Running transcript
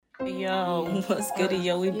Yo, what's good?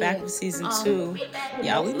 Yo, we back with season 2.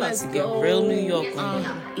 Y'all, we about to get real New York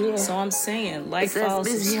on here. So I'm saying, like, follow,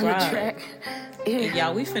 subscribe. And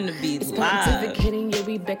y'all, we finna be live. Yeah,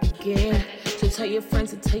 we back again. So tell your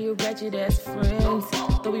friends and tell your ratchet ass friends.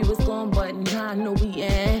 Thought we was gone, but nah, no we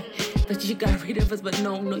ain't. Thought you got rid of us, but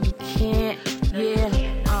no, you can't. Yeah,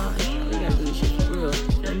 we gotta do this shit for real. You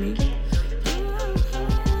know what I mean?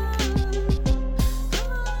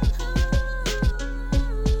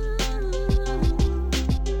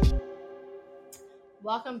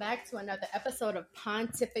 Welcome back to another episode of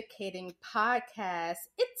Pontificating Podcast.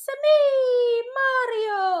 It's me,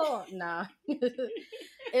 Mario. Nah,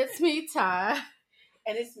 it's me, Ty.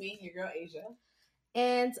 And it's me, your girl, Asia.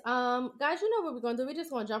 And guys, you know what we're gonna do? We're just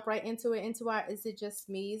gonna jump right into it, into our Is It Just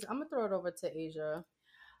Me's. I'm gonna throw it over to Asia.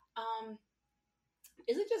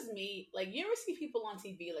 Is it just me? Like, you ever see people on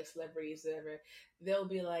TV, like celebrities, whatever? They'll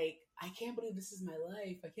be like, "I can't believe this is my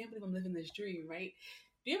life. I can't believe I'm living this dream." Right?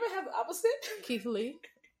 Do you ever have the opposite? Keith Lee.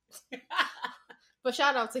 But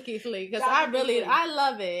shout out to Keith Lee, because I love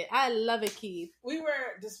it. I love it, Keith.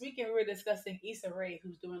 This weekend we were discussing Issa Rae,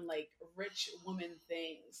 who's doing like rich woman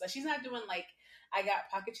things. Like, she's not doing like I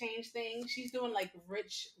got pocket change things. She's doing like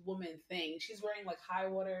rich woman things. She's wearing like high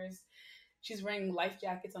waters. She's wearing life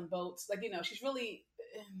jackets on boats. Like, she's really.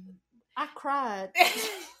 I cried.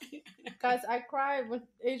 Guys, I cried when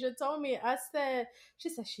Asia told me. She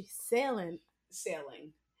said she's sailing.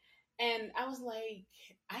 And I was like,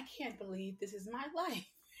 I can't believe this is my life.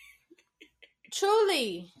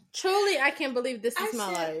 Truly, I can't believe this is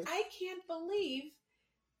my life. I can't believe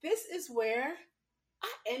this is where I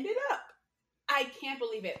ended up. I can't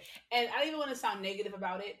believe it. And I don't even want to sound negative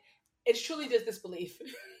about it. It's truly just disbelief.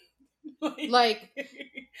 Like,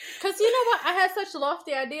 because you know what? I had such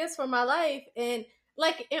lofty ideas for my life. And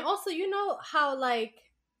also, you know how, like,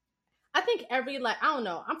 I think every, like, I don't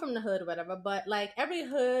know, I'm from the hood or whatever, but like every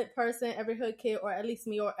hood person, every hood kid, or at least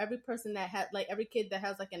me, or every person that had, like, every kid that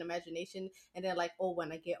has like an imagination and they're like, oh,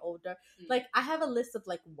 when I get older, like, I have a list of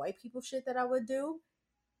like white people shit that I would do.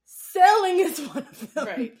 Sailing is one of them.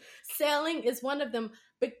 Right. Sailing is one of them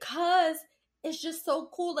because it's just so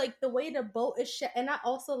cool, like the way the boat is and I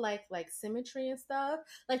also like symmetry and stuff,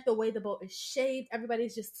 like the way the boat is shaped.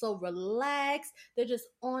 Everybody's just so relaxed. They're just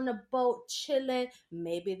on the boat chilling.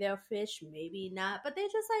 Maybe they'll fish, maybe not, but they're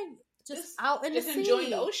just like just out in the sea,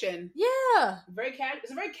 enjoying the ocean. Yeah,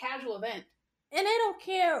 it's a very casual event, and they don't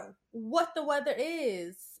care what the weather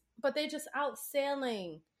is, but they just out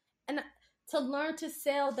sailing. And to learn to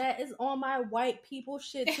sail, that is on my white people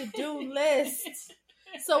shit to do list.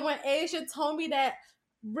 So when Asia told me that,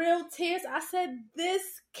 real tears, I said, this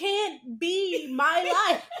can't be my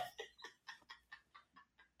life.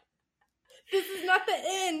 This is not the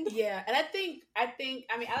end. Yeah, and I think, I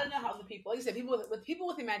mean, I don't know how the people, like you said, people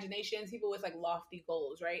with imaginations, people with like lofty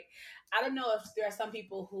goals, right? I don't know if there are some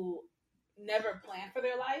people who never plan for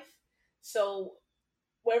their life, so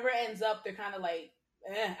wherever it ends up, they're kind of like,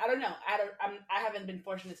 I don't know. I haven't been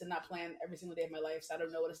fortunate to not plan every single day of my life, so I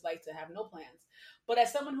don't know what it's like to have no plans. But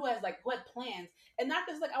as someone who had plans, and not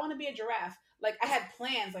just like I want to be a giraffe. Like, I had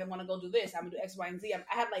plans. Like, I want to go do this. I'm gonna do X, Y, and Z.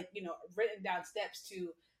 I had written down steps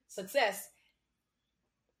to success,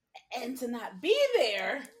 and to not be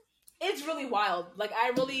there, it's really wild. Like,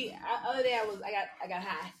 other day I got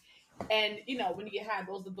high, and when you get high,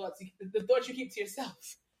 those are the thoughts you keep to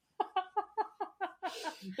yourself.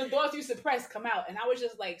 The thoughts you suppress come out, and I was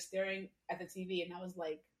just like staring at the TV, and I was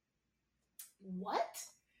like, "What?"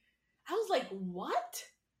 I was like, "What?"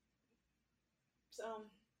 So,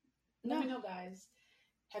 let me know, guys.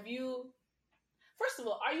 First of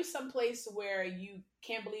all, are you someplace where you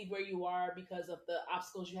can't believe where you are because of the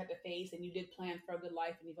obstacles you had to face, and you did plan for a good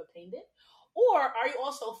life and you've obtained it? Or are you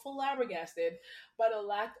also flabbergasted by the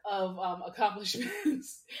lack of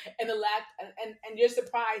accomplishments and and you're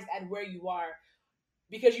surprised at where you are?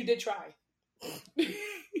 Because you did try.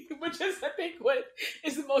 Which is, I think, what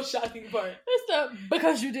is the most shocking part.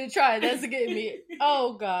 Because you did try. That's getting me.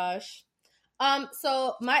 Oh, gosh.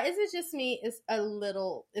 So my Is It Just Me is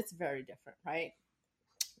it's very different, right?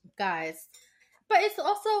 Guys. But it's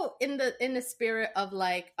also in the spirit of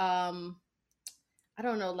like, I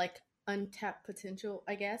don't know, like untapped potential,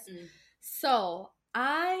 I guess. So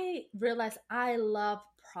I realized I love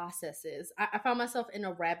processes. I found myself in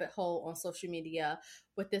a rabbit hole on social media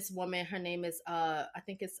with this woman. Her name is I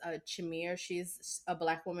think it's Chamir. She's a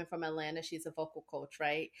Black woman from Atlanta. She's a vocal coach,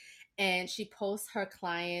 right? And she posts her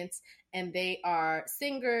clients, and they are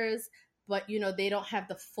singers, but they don't have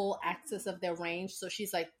the full access of their range. So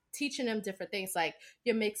she's like teaching them different things like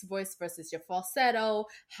your mixed voice versus your falsetto,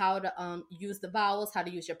 how to use the vowels, how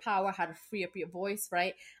to use your power, how to free up your voice,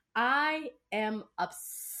 right? I am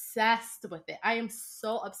obsessed with it. I am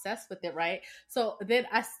so obsessed with it, right? So then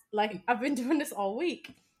I've been doing this all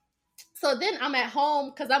week. So then I'm at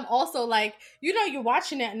home because I'm also like, you're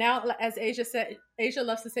watching it now. As Asia said, Asia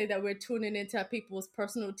loves to say that we're tuning into people's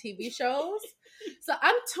personal TV shows. So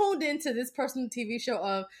I'm tuned into this personal TV show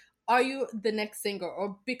of, are you the next singer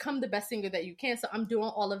or become the best singer that you can? So I'm doing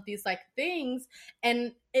all of these like things,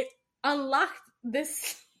 and it unlocked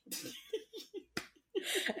this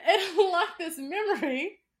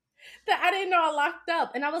memory that I didn't know I locked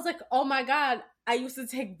up. And I was like, oh my God, I used to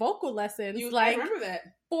take vocal lessons. I remember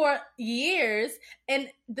that. For years. And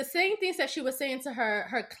the same things that she was saying to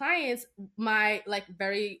her clients, my like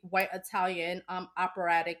very white Italian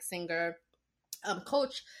operatic singer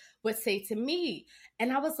coach would say to me.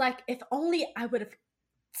 And I was like, if only I would have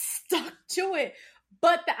stuck to it.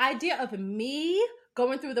 But the idea of me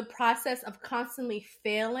going through the process of constantly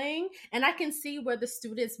failing, and I can see where the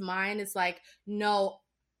student's mind is like, no,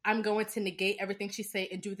 I'm going to negate everything she say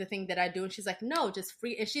and do the thing that I do. And she's like, no, just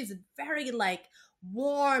free. And she's very like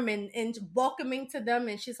warm and welcoming to them.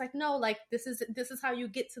 And she's like, no, like this is how you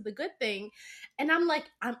get to the good thing. And I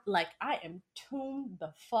am tuned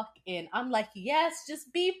the fuck in. I'm like, yes,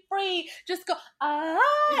 just be free. Just go,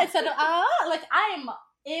 instead of, like I am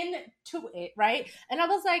into it. Right. And I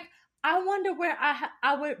was like, I wonder where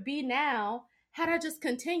I would be now had I just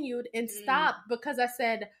continued and stopped because I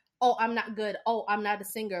said, oh, I'm not good. Oh, I'm not a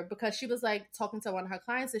singer. Because she was like talking to one of her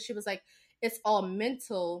clients and she was like, it's all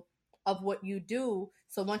mental of what you do.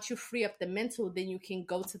 So once you free up the mental, then you can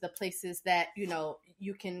go to the places that,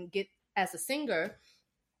 you can get as a singer.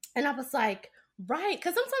 And I was like, right.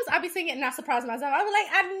 Because sometimes I be singing and I surprise myself. I was like,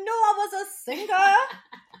 I knew I was a singer.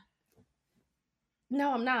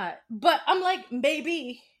 No, I'm not. But I'm like,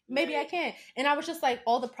 maybe I can. And I was just like,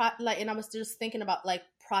 and I was just thinking about like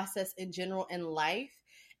process in general in life.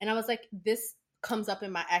 And I was like, this comes up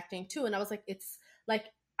in my acting too. And I was like, it's like,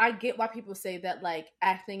 I get why people say that like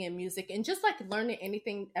acting and music and just like learning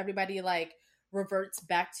anything, everybody like reverts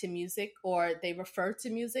back to music or they refer to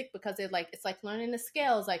music because it's like learning the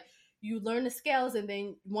scales. Like you learn the scales and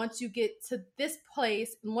then once you get to this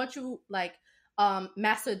place and once you like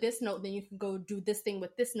master this note, then you can go do this thing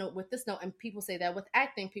with this note. And people say that with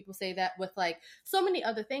acting, people say that with like so many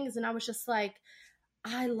other things. And I was just like,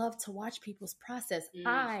 I love to watch people's process.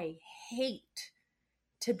 I hate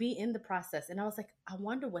to be in the process. And I was like, I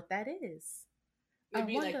wonder what that is.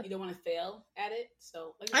 Maybe like you don't want to fail at it.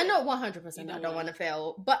 So like I know 100% I don't want to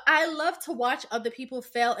fail. But I love to watch other people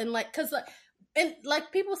fail and like, because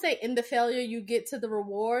like people say in the failure you get to the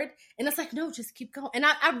reward. And it's like, no, just keep going. And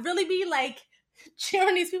I really be like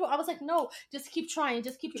cheering these people. I was like, no, just keep trying.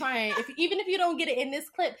 Even if you don't get it in this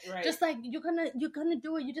clip, just like you're gonna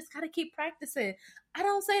do it. You just gotta keep practicing. I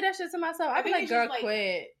don't say that shit to myself. I be like, girl,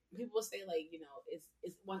 quit. People say like,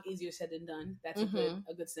 it's one easier said than done. That's a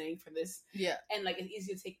good saying for this. Yeah. And like it's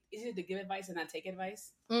easier to give advice and not take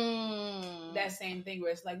advice. That same thing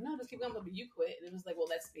where it's like, no, just keep going, but you quit. And it was like, well,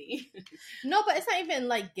 that's me. No, but it's not even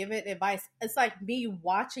like giving advice. It's like me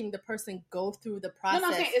watching the person go through the process. No,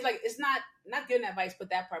 I'm saying it's like it's not giving advice, but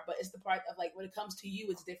that part. But it's the part of like when it comes to you,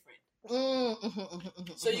 it's different. So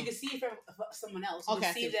you can see it from someone else. You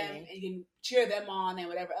can see them and you can cheer them on and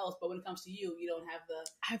whatever else. But when it comes to you, you don't have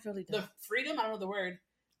the freedom. I don't know the word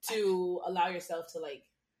to allow yourself to like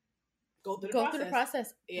go through the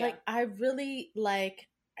process. Yeah. Like I really like,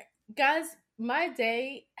 guys. My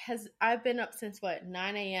day I've been up since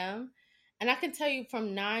 9 a.m. and I can tell you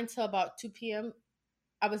from 9 till about 2 p.m.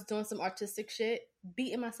 I was doing some artistic shit,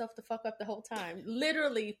 beating myself the fuck up the whole time.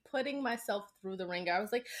 Literally putting myself through the ringer. I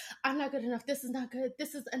was like, I'm not good enough. This is not good.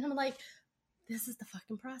 And I'm like, this is the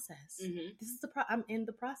fucking process. This is I'm in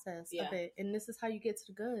the process of it. And this is how you get to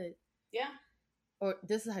the good. Yeah. Or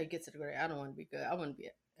this is how you get to the great. I don't want to be good. I want to be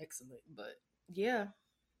excellent. But yeah.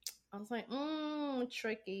 I was like,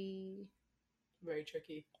 tricky. Very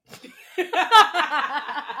tricky.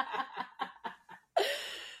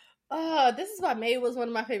 This is why Maid was one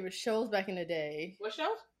of my favorite shows back in the day. What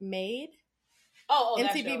show? Maid. Oh,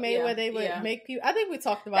 MTV Maid, where they would make people. I think we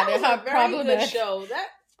talked about that. How was a very problematic. Good show. That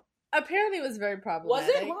apparently was very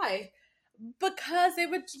problematic. Was it? Why? Because they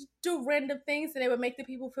would do random things and they would make the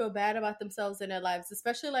people feel bad about themselves in their lives,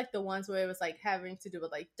 especially like the ones where it was like having to do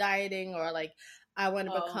with like dieting or like I want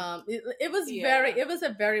to become. It was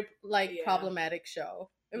a very like problematic show.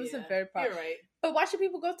 It was a very You're right. But watching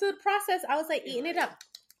people go through the process, I was like eating it up.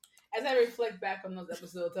 As I reflect back on those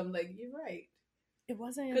episodes, I'm like, you're right. It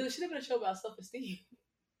wasn't because it should have been a show about self-esteem.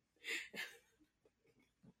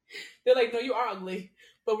 They're like, no, you are ugly,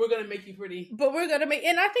 But we're gonna make you pretty. But we're gonna make,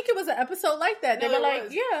 and I think it was an episode like that. No, they were like,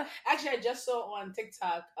 was. yeah. Actually, I just saw on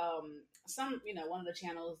TikTok, some, one of the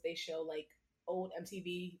channels, they show like old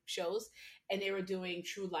MTV shows, and they were doing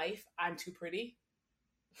True Life. I'm Too Pretty.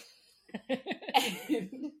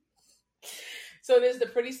 So there's the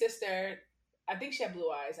pretty sister. I think she had blue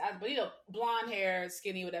eyes, but blonde hair,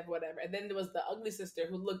 skinny, whatever. And then there was the ugly sister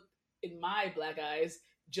who looked, in my black eyes,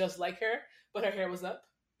 just like her, but her hair was up.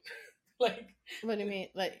 Like, what do you mean?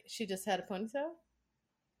 Like, she just had a ponytail?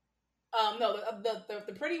 No,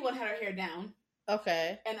 the pretty one had her hair down.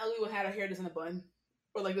 Okay. And ugly one had her hair just in a bun,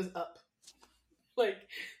 or like just up. Like,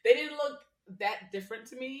 they didn't look that different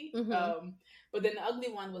to me. Mm-hmm. But then the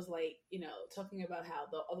ugly one was like, talking about how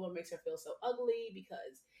the other one makes her feel so ugly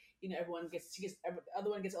because the other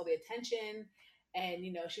one gets all the attention, and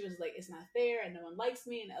she was like, it's not fair, and no one likes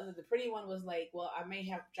me. And the pretty one was like, well, I may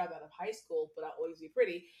have dropped out of high school, but I'll always be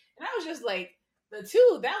pretty. And I was just like, the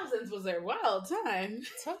 2000s was a wild time.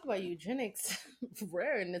 Talk about eugenics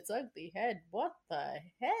rearing its ugly head. What the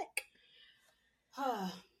heck?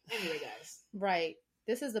 Anyway, guys. Right.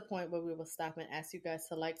 This is the point where we will stop and ask you guys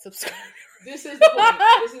to like, subscribe. This is the point.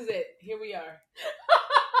 This is it. Here we are.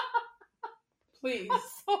 Please. I'm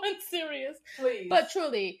so unserious. Please. But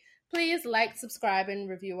truly, please like, subscribe, and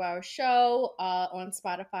review our show on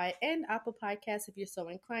Spotify and Apple Podcasts if you're so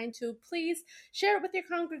inclined to. Please share it with your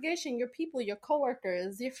congregation, your people, your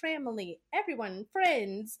coworkers, your family, everyone,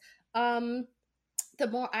 friends. The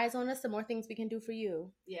more eyes on us, the more things we can do for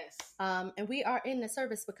you. Yes. And we are in the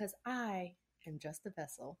service because I am just a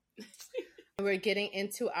vessel. We're getting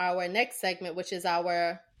into our next segment, which is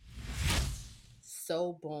our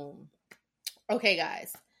So Boom. Okay,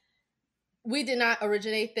 guys. We did not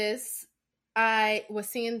originate this. I was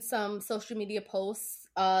seeing some social media posts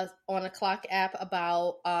on a Clock app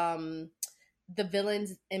about the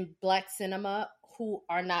villains in Black cinema who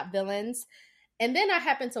are not villains. And then I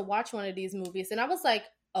happened to watch one of these movies, and I was like,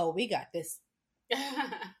 oh, we got this.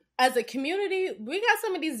 As a community, we got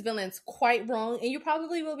some of these villains quite wrong, and you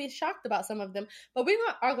probably will be shocked about some of them. But we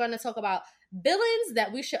are going to talk about villains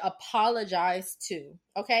that we should apologize to,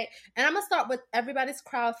 okay? And I'm going to start with everybody's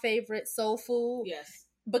crowd favorite, Soul Food. Yes.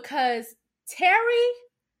 Because Terry,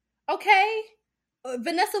 okay,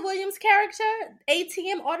 Vanessa Williams' character,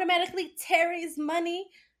 ATM, automatically Terry's money.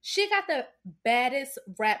 She got the baddest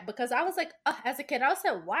rap because I was like, as a kid, I was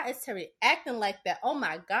like, why is Terry acting like that? Oh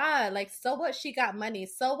my God. Like, so what? She got money.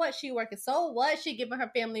 So what? She working. So what? She giving her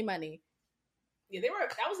family money. Yeah,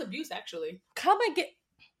 that was abuse, actually. Come and get,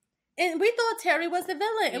 and we thought Terry was the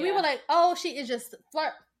villain. And we were like, oh, she is just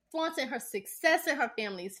flaunting her success in her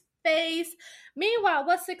family's face. Meanwhile,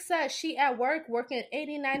 what success? She at work working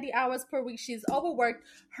 80, 90 hours per week. She's overworked.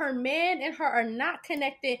 Her man and her are not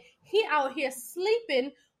connected. He out here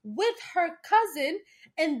sleeping with her cousin,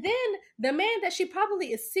 and then the man that she probably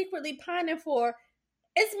is secretly pining for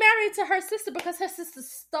is married to her sister because her sister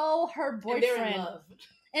stole her boyfriend. And they're in love.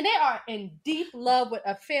 And they are in deep love with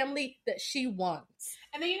a family that she wants.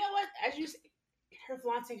 And then you know what? As you say, her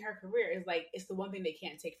flaunting her career is like, it's the one thing they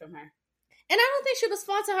can't take from her. And I don't think she was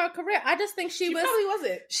flaunting her career. I just think she probably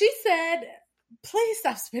wasn't. She said, please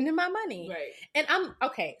stop spending my money. Right. And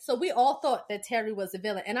okay, so we all thought that Terry was the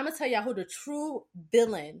villain. And I'm going to tell y'all who the true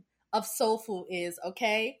villain of Soul Food is,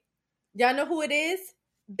 okay? Y'all know who it is?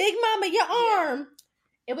 Big Mama, your arm.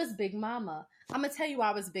 It was Big Mama. I'm going to tell you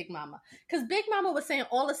why it was Big Mama. Because Big Mama was saying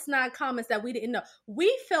all the snide comments that we didn't know.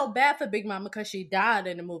 We felt bad for Big Mama because she died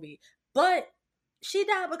in the movie. But she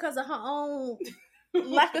died because of her own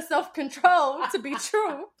lack of self-control, to be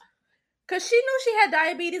true. Because she knew she had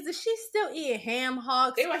diabetes and she's still eating ham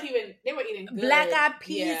hocks. They were eating good. Black-eyed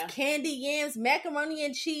peas, candy yams, macaroni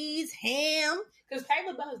and cheese, ham. Because Patti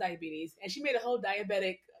LaBelle has diabetes, and she made a whole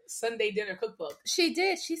diabetic Sunday dinner cookbook. She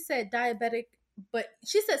did. She said diabetic, but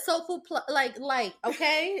she said soul food,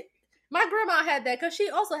 okay? My grandma had that because she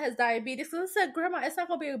also has diabetes. So I said, Grandma, it's not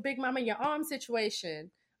going to be a Big Mama in your arm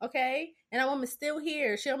situation, okay? And that woman's still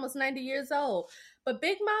here. She's almost 90 years old. But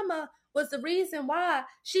Big Mama was the reason why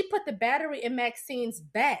she put the battery in Maxine's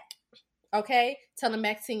back, okay? Telling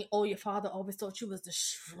Maxine, oh, your father always thought you was the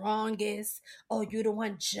strongest. Oh, you're the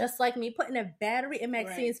one just like me. Putting a battery in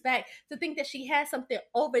Maxine's back to think that she had something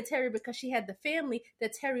over Terry because she had the family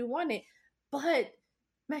that Terry wanted. But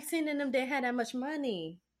Maxine and them didn't have that much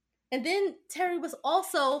money. And then Terry was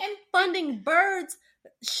also funding Bird's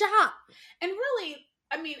shop. And really,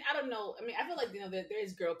 I mean, I don't know. I mean, I feel like, there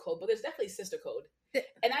is girl code, but there's definitely sister code.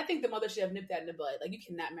 And I think the mother should have nipped that in the bud. Like, you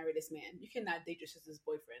cannot marry this man. You cannot date your sister's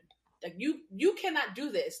boyfriend. Like, you cannot do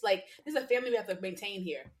this. Like, this is a family we have to maintain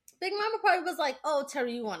here. Big Mama probably was like, oh,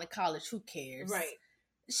 Terry, you want to college. Who cares? Right.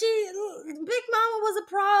 Big Mama was a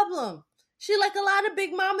problem. She like a lot of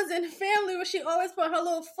big mamas in the family where she always put her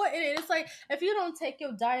little foot in it. It's like, if you don't take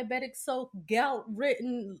your diabetic soaked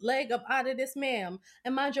gout-ridden leg up out of this, ma'am,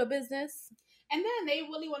 and mind your business. And then they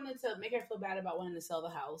really wanted to make her feel bad about wanting to sell the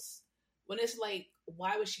house. When it's like,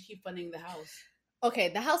 why would she keep funding the house? Okay,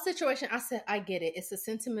 the house situation, I said, I get it. It's a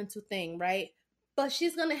sentimental thing, right? But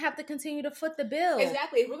she's going to have to continue to foot the bill.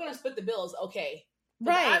 Exactly. If we're going to split the bills, okay.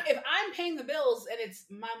 Right. If I'm paying the bills and it's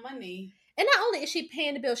my money. And not only is she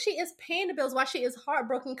paying the bills, she is paying the bills while she is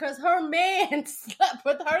heartbroken because her man slept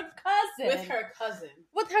with her cousin.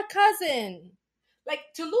 Like,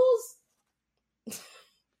 to lose,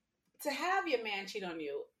 to have your man cheat on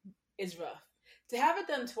you is rough. To have it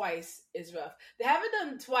done twice is rough. To have it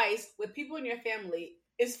done twice with people in your family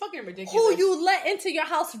is fucking ridiculous. Who you let into your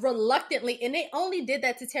house reluctantly. And they only did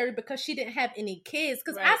that to Terry because she didn't have any kids.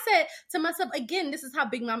 Because I said to myself, again, this is how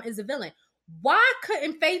Big Mama is a villain. Why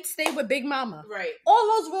couldn't Faith stay with Big Mama? Right.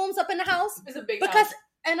 All those rooms up in the house. It's a big house.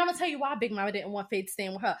 And I'm going to tell you why Big Mama didn't want Faith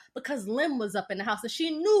staying with her. Because Lim was up in the house. And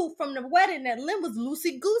she knew from the wedding that Lim was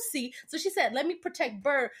loosey-goosey. So she said, let me protect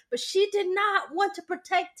Bird. But she did not want to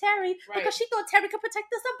protect Terry. Because she thought Terry could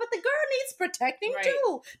protect herself. But the girl needs protecting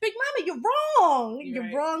too. Big Mama, you're wrong.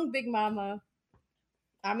 You're wrong, Big Mama.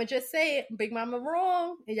 I'm going to just say it. Big Mama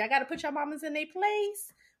wrong. And y'all got to put your mamas in their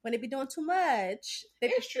place when they be doing too much.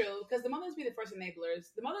 It's true. Because the mothers be the first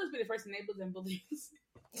enablers. The mothers be the first enablers and bullies.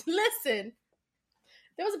 Listen.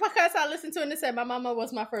 There was a podcast I listened to and it said my mama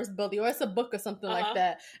was my first bully, or it's a book or something like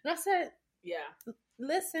that. And I said, yeah,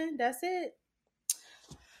 listen, that's it.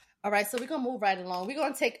 All right, so we're going to move right along. We're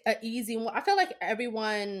going to take an easy one. I feel like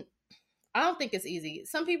everyone, I don't think it's easy.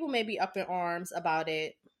 Some people may be up in arms about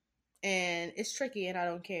it, and it's tricky, and I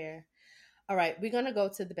don't care. All right, we're going to go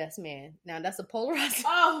to The Best Man. Now, that's a polarizing...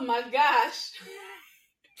 Oh, my gosh.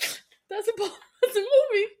 That's a polarizing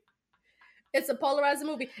movie. It's a polarizing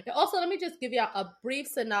movie. And also, let me just give y'all a brief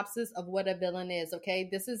synopsis of what a villain is, okay?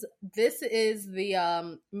 This is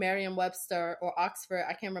the Merriam-Webster or Oxford.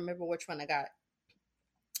 I can't remember which one I got.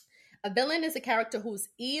 A villain is a character whose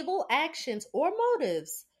evil actions or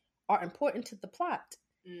motives are important to the plot.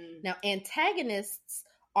 Now, antagonists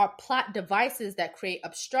are plot devices that create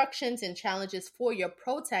obstructions and challenges for your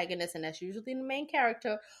protagonist, and that's usually the main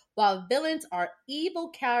character, while villains are evil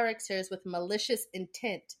characters with malicious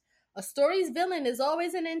intent. A story's villain is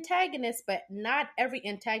always an antagonist, but not every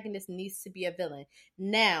antagonist needs to be a villain.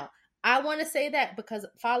 Now, I want to say that because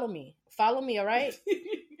follow me, all right?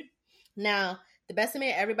 Now, The Best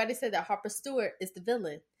Man, everybody said that Harper Stewart is the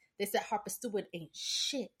villain. They said Harper Stewart ain't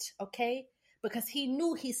shit, okay? Because he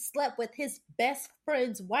knew he slept with his best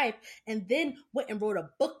friend's wife and then went and wrote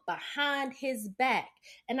a book behind his back.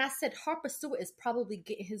 And I said Harper Stewart is probably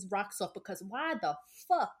getting his rocks off because why the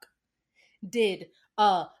fuck did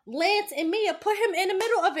Lance and Mia put him in the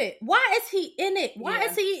middle of it? Why is he in it? Why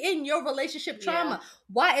is he in your relationship trauma?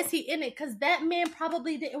 Why is he in it? Because that man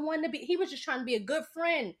probably didn't want to be. He was just trying to be a good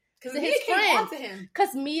friend to his friend.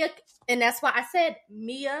 Because Mia, and that's why I said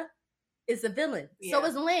Mia is a villain. So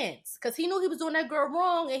is Lance, because he knew he was doing that girl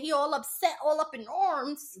wrong, and he all upset, all up in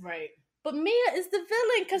arms. Right. But Mia is the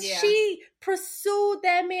villain because she pursued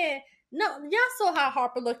that man. No, y'all saw how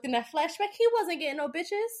Harper looked in that flashback. He wasn't getting no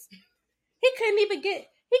bitches. He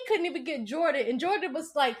couldn't even get Jordan, and Jordan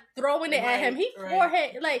was like throwing it at him. He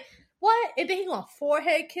forehead like what? And then he gonna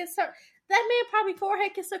forehead kiss her. That man probably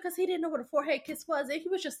forehead kissed her because he didn't know what a forehead kiss was. And he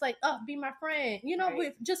was just like, "Oh, be my friend,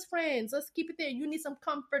 we're just friends. Let's keep it there. You need some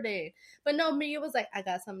comfort there." But no, Mia was like, "I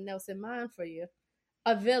got something else in mind for you."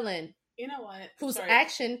 A villain, you know what? Whose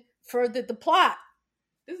action furthered the plot.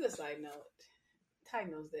 This is a side note. Ty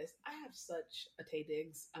knows this. I have such a Taye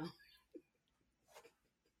Diggs.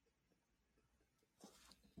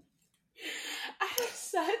 I have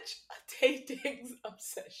such a Taye Diggs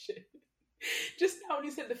obsession. Just now when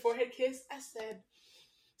you said the forehead kiss, I said,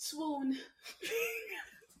 swoon.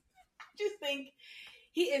 I just think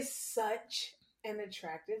he is such an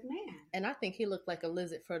attractive man. And I think he looked like a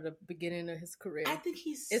lizard for the beginning of his career. I think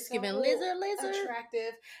he's giving lizard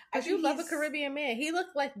attractive. Because you love a Caribbean man. He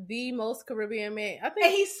looked like the most Caribbean man. I think.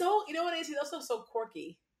 And he's so, you know what it is? He's also so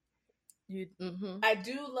quirky. I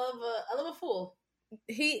do love a fool.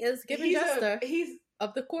 He is giving Jester. He's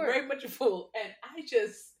of the court. Very much a fool. And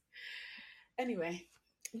anyway.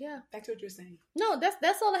 Yeah. Back to what you're saying. No,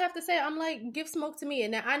 that's all I have to say. I'm like, give smoke to me.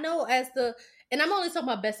 And I know and I'm only talking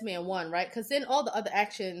about Best Man 1, right? Because then all the other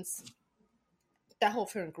actions, that whole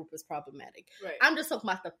friend group is problematic. Right. I'm just talking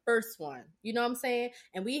about the first one. You know what I'm saying?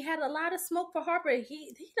 And we had a lot of smoke for Harper.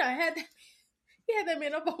 He had that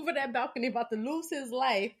man up over that balcony about to lose his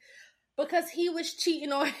life. Because he was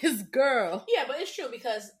cheating on his girl. Yeah, but it's true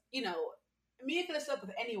because, Mia could have slept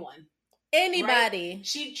with anyone. Anybody. Right?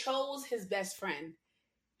 She chose his best friend.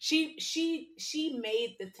 She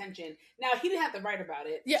made the tension. Now, he didn't have to write about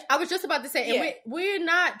it. Yeah, I was just about to say, and we're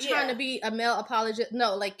not trying to be a male apologist.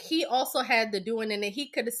 No, like, he also had the doing, and he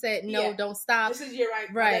could have said, no, don't stop. This is your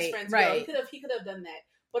best friend's girl. He could have done that.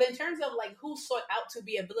 But in terms of, like, who sought out to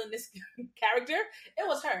be a villainous character, it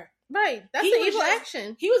was her. Right. That's the evil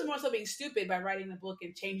action. He was more so being stupid by writing the book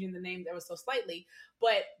and changing the name ever so slightly.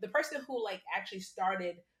 But the person who, like, actually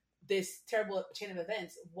started this terrible chain of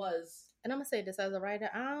events was... And I'm going to say this as a writer.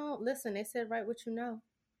 Listen, they said write what you know.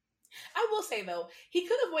 I will say, though, he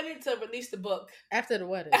could have waited to release the book. After the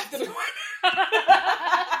wedding.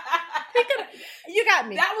 You got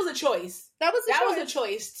me. That was a choice. That was a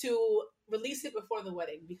choice to release it before the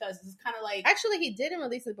wedding, because it's kind of like... Actually, he didn't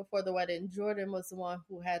release it before the wedding. Jordan was the one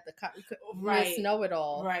who had the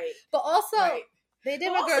know-it-all. Right. But also... Right. They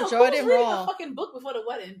did my girl Jordan wrong. A fucking book before the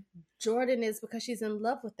wedding. Jordan is because she's in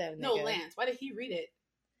love with that nigga. No, Lance. Why did he read it?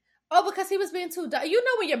 Oh, because he was being too... You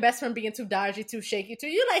know when your best friend being too dodgy, too shaky, too...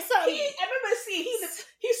 You like something... I remember seeing...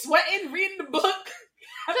 He's sweating reading the book.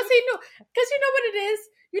 Because he knew... Because you know what it is?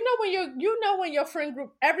 You know when your friend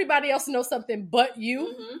group... Everybody else knows something but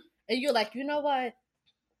you. Mm-hmm. And you're like, you know what?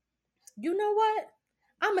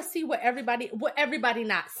 I'm going to see what everybody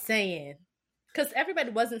not saying. Because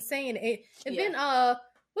everybody wasn't saying it. And then,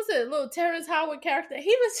 what's it, little Terrence Howard character?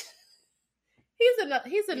 He's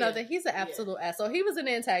an absolute asshole. He was an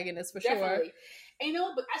antagonist for Definitely. Sure. And you know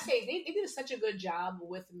what? But I say they did such a good job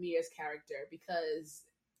with Mia's character because,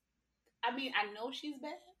 I mean, I know she's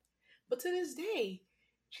bad, but to this day,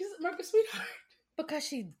 she's America's sweetheart. Because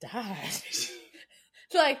she died.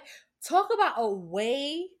 Like, talk about a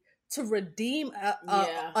way to redeem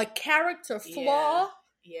a character flaw.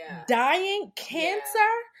 Yeah. Dying, cancer.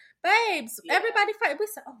 Babes, everybody fight. We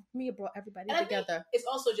said, Mia brought everybody together. It's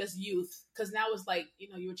also just youth, because now it's like,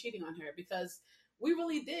 you were cheating on her, because we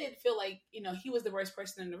really did feel like, he was the worst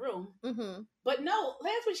person in the room. Mm-hmm. But no,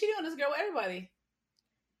 Lance was cheating on this girl with everybody.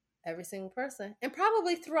 Every single person. And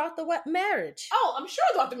probably throughout the marriage. Oh, I'm sure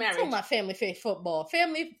throughout the marriage. Talking about family faith football.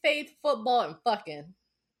 Family faith football and fucking.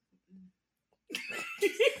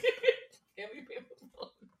 Family faith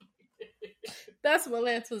football. That's what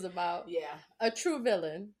Lance was about. Yeah. A true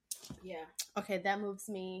villain. Yeah. Okay, that moves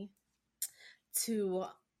me to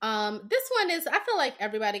this one is, I feel like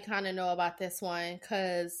everybody kind of know about this one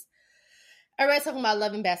because everybody's talking about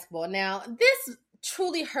Love and Basketball. Now, this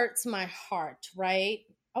truly hurts my heart, right?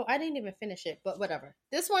 Oh, I didn't even finish it, but whatever.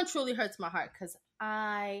 This one truly hurts my heart because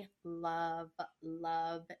I love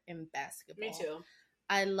Love and Basketball. Me too.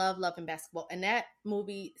 I love Love and Basketball. And that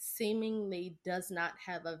movie seemingly does not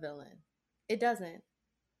have a villain. It doesn't.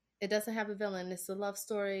 It doesn't have a villain. It's a love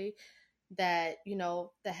story that,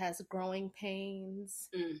 that has growing pains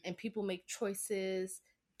and people make choices,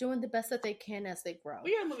 doing the best that they can as they grow.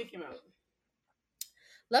 What year the movie came out?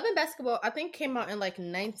 Love and Basketball, I think, came out in like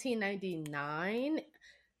 1999.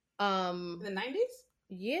 In the 90s?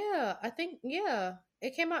 Yeah, I think,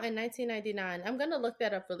 it came out in 1999. I'm going to look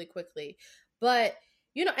that up really quickly. But,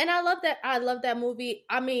 and I love that movie.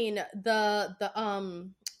 I mean,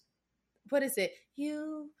 what is it?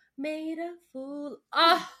 You made a fool.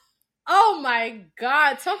 Oh my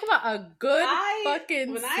God. Talk about a good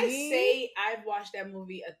fucking When scene. I say I've watched that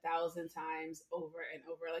movie 1,000 times over and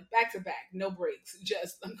over, like back to back, no breaks.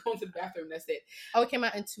 Just, I'm going to the bathroom, that's it. Oh, it came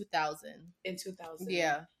out in 2000. In 2000.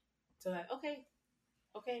 Yeah. So, okay.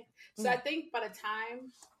 So I think by the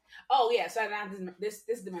time... Oh, yeah. So now this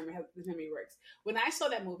is the memory, how this memory works. When I saw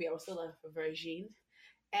that movie, I was still a virgin.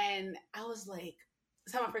 And I was like,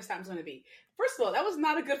 that's how my first time was going to be. First of all, that was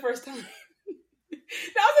not a good first time.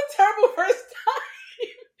 That was a terrible first time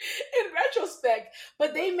in retrospect.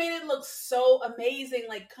 But they made it look so amazing.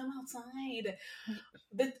 Like, come outside.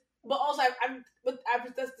 But also,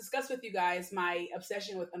 I've discussed with you guys my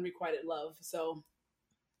obsession with Unrequited Love. So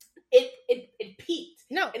it peaked.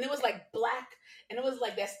 No. And it was like black. And it was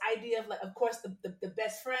like this idea of, like, of course, the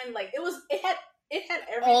best friend. Like, it had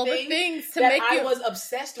everything. All the things to that make I was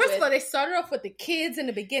obsessed with. First of all, they started off with the kids in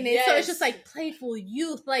the beginning. Yes. So it's just like playful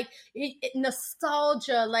youth, like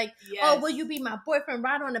nostalgia, like, oh, will you be my boyfriend?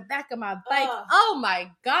 Ride on the back of my bike. Oh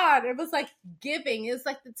my God. It was like giving. It was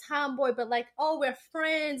like the tomboy, but like, oh, we're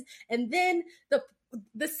friends. And then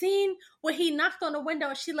the scene where he knocked on the window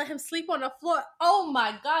and she let him sleep on the floor. Oh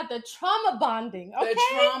my God, the trauma bonding. Okay? The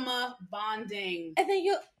trauma bonding. And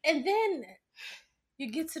then you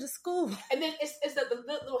get to the school. And then it's the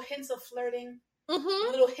little hints of flirting.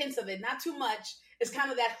 Mm-hmm. Little hints of it. Not too much. It's kind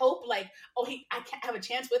of that hope, like, I can't have a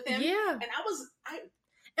chance with him. Yeah. And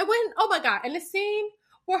And when, oh my God, and the scene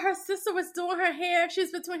where her sister was doing her hair,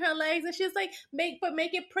 she's between her legs, and she's like, make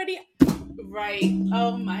it pretty. Right.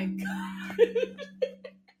 Oh my God.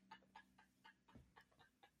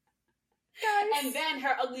 Guys. And then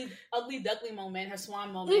her ugly duckling moment, her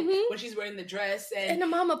swan moment, when she's wearing the dress and the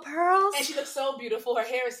mama pearls, and she looks so beautiful. Her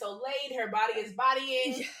hair is so laid. Her body is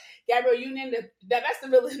bodying. Gabrielle Union, that's the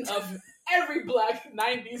villain of every Black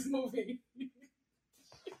 90s movie.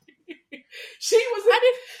 She was.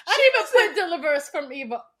 I didn't even put Deliverance from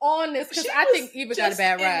Eva on this because I think Eva got a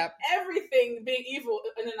bad rap. Everything being evil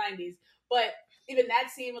in the 90s, but even that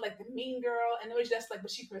scene with like the mean girl, and it was just like, but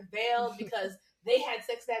she prevailed because they had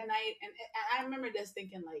sex that night, and I remember just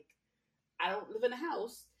thinking like, I don't live in a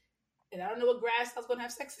house, and I don't know what grass I was gonna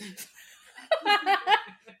have sex in.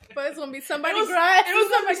 But it's gonna be somebody's grass. It was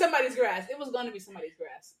gonna be somebody's grass. It was gonna be somebody's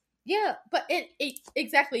grass. Yeah, but it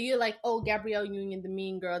exactly. You're like, oh, Gabrielle Union, the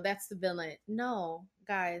mean girl, that's the villain. No,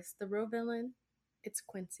 guys, the real villain, it's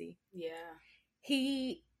Quincy. Yeah,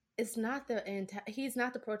 he is not he's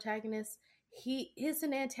not the protagonist. He is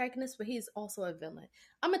an antagonist, but he's also a villain.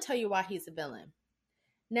 I'm gonna tell you why he's a villain.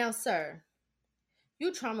 Now, sir,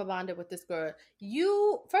 you trauma bonded with this girl.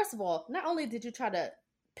 You, first of all, not only did you try to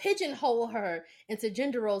pigeonhole her into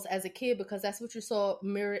gender roles as a kid because that's what you saw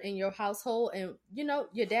mirrored in your household, and you know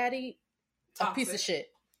your daddy, toxic. A piece of shit,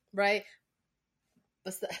 right?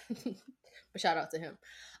 But shout out to him.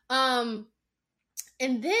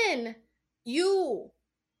 And then you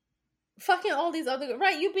fucking all these other,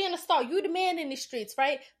 right? You being a star, you the man in the streets,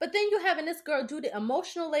 right? But then you having this girl do the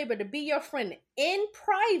emotional labor to be your friend in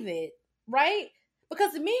private, right?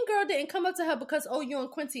 Because the mean girl didn't come up to her because, oh, you and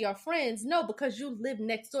Quincy are friends. No, because you live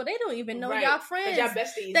next door. They don't even know y'all friends. That y'all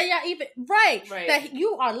besties. That y'all even, right. That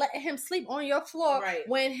you are letting him sleep on your floor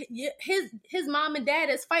when his mom and dad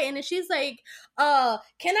is fighting. And she's like,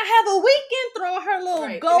 can I have a weekend? Throwing her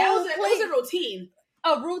little gold plate. That was a routine.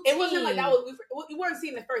 A routine. It wasn't like that was, we weren't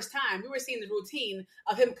seeing the first time. We were seeing the routine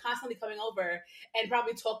of him constantly coming over and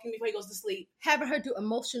probably talking before he goes to sleep. Having her do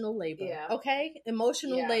emotional labor. Yeah. Okay?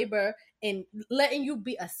 Emotional labor and letting you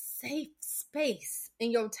be a safe space in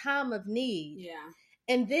your time of need. Yeah.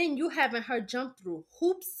 And then you having her jump through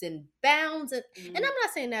hoops and bounds. And I'm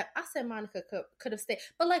not saying that. I said Monica could have stayed.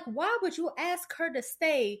 But, like, why would you ask her to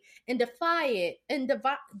stay and defy it and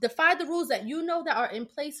defy the rules that you know that are in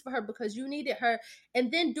place for her because you needed her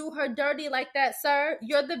and then do her dirty like that, sir?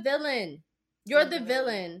 You're the villain. You're the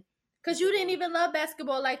villain. Because you didn't even love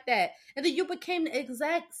basketball like that. And then you became the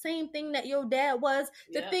exact same thing that your dad was.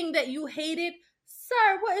 The thing that you hated.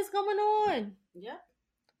 Sir, what is going on? Yeah.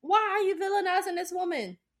 Why are you villainizing this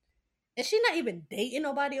woman? And she not even dating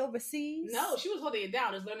nobody overseas? No, she was holding it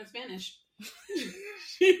down, just learning Spanish.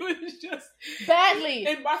 She was just badly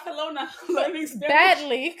in Barcelona learning Spanish.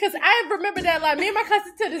 Badly, because I remember that line. Me and my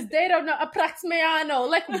cousin to this day don't know Aproximiano.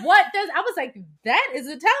 Like, what does? I was like, that is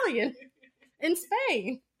Italian in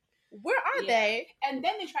Spain. Where are they? And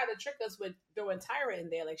then they tried to trick us with throwing Tyra in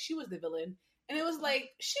there, like she was the villain. And it was like,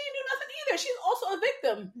 she didn't do nothing either. She's also a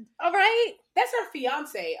victim. All right. That's her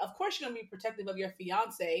fiance. Of course you're going to be protective of your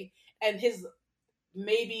fiance. And his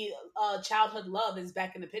maybe childhood love is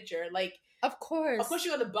back in the picture. Like, of course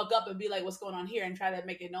you're going to buck up and be like, what's going on here? And try to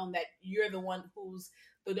make it known that you're the one who's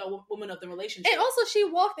the woman of the relationship. And also she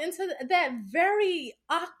walked into that very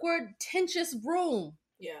awkward, tense room.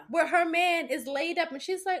 Yeah. Where her man is laid up and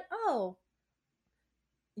she's like, oh,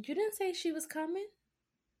 you didn't say she was coming?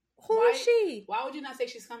 Who is she? Why would you not say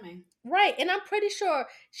she's coming? Right. And I'm pretty sure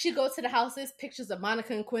she goes to the houses, pictures of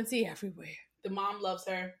Monica and Quincy everywhere. The mom loves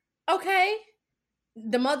her. Okay.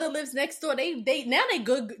 The mother lives next door. They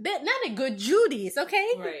good Judies, okay?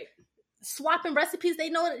 Right. Swapping recipes.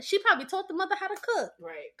 They know she probably taught the mother how to cook.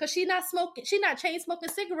 Right. Because she not chain smoking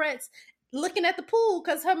cigarettes, looking at the pool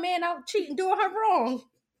because her man out cheating, doing her wrong.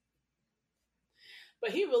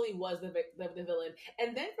 But he really was the villain.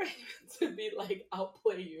 And then for him to be like, I'll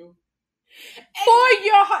play you. For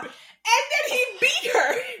your heart. And then he beat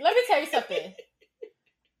her. Let me tell you something.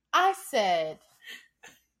 I said,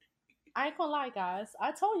 I ain't gonna lie, guys.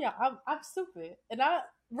 I told y'all, I'm stupid. And I'm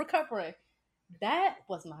recovering. That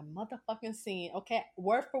was my motherfucking scene, okay?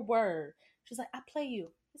 Word for word. She's like, I play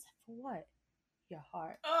you. I said, for what? Your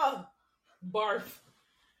heart. Oh, barf.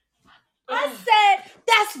 I said,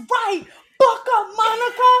 that's right. Buck up,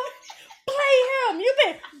 Monica. Play him. You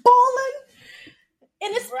been balling.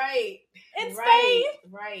 And it's right. In Spain.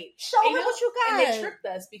 Right. Show me what you got. And they tricked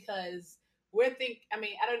us because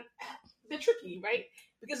they're tricky, right?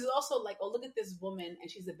 Because it's also like, oh, look at this woman and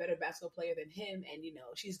she's a better basketball player than him. And, you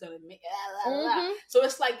know, she's going to make, So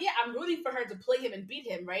it's like, yeah, I'm rooting for her to play him and beat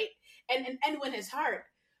him, right? And win his heart.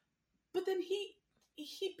 But then he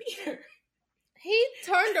he beat her. He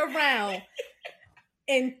turned around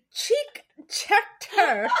and cheek checked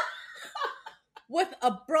her with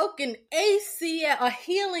a broken ACL, a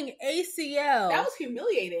healing ACL. That was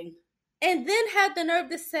humiliating. And then had the nerve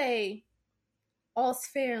to say, all's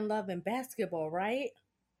fair in love and basketball, right?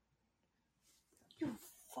 You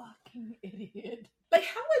fucking idiot. Like,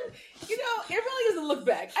 how would, it really doesn't look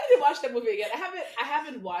back. I didn't watch that movie again. I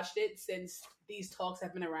haven't watched it since these talks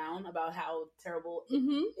have been around about how terrible it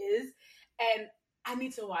is. And I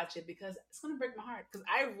need to watch it because it's going to break my heart. Because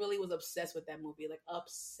I really was obsessed with that movie. Like,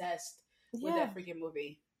 obsessed with that freaking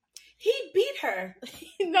movie. He beat her.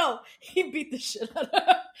 No, he beat the shit out of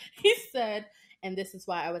her. He said, and this is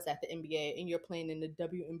why I was at the NBA and you're playing in the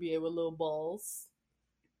WNBA with little balls.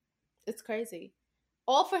 It's crazy.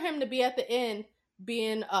 All for him to be at the end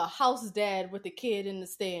being a house dad with the kid in the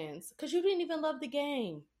stands. Because you didn't even love the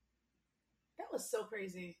game. That was so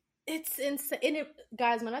crazy. It's insane. And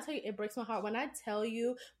guys, when I tell you, it breaks my heart. When I tell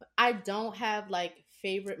you, I don't have like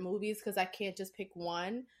favorite movies because I can't just pick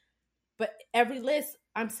one. But every list,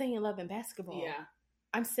 I'm saying Love and Basketball. Yeah.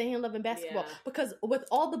 I'm saying Love and Basketball. Yeah. Because with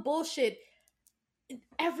all the bullshit,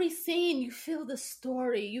 every scene, you feel the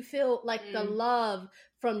story. You feel like the love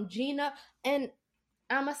from Gina. And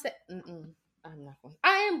I'm going to say,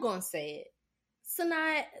 I am going to say it.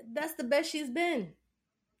 Sanaa, that's the best she's been.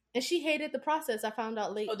 And she hated the process. I found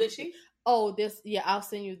out late. Oh, did she? Oh, I'll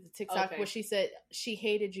send you the TikTok where she said she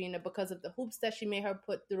hated Gina because of the hoops that she made her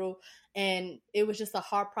put through. And it was just a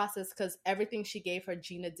hard process because everything she gave her,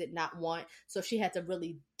 Gina did not want. So she had to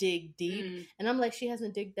really dig deep. And I'm like, she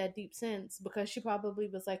hasn't digged that deep since because she probably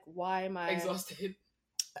was like, why am I... exhausted.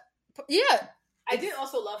 Yeah. I did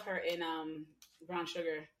also love her in Brown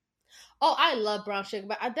Sugar. Oh, I love Brown Sugar,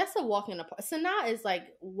 but that's a walk in the park. Sanaa is like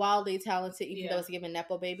wildly talented, even though it's giving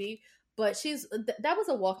Nepo Baby. But that was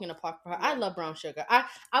a walk in the park for her. I love Brown Sugar. I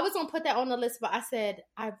was gonna put that on the list, but I said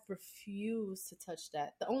I refuse to touch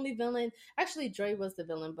that. The only villain, actually, Dre was the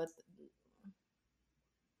villain, but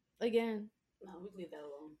again, no, we leave that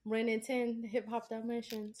alone. Ren and 10, Hip Hop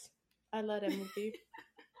Dalmatians. I love that movie.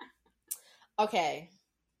 Okay,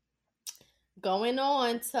 going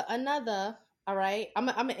on to another. All right, I'm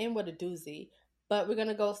gonna end with a doozy, but we're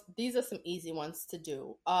gonna go. These are some easy ones to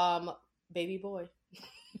do. Baby Boy.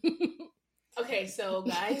 Okay, so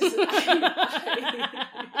guys,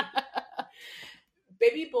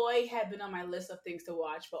 Baby Boy had been on my list of things to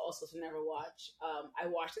watch, but also to never watch. I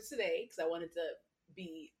watched it today because I wanted to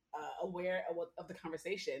be aware of the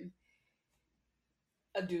conversation.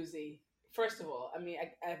 A doozy. First of all, I mean,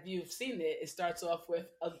 if you've seen it, it starts off with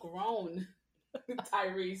a grown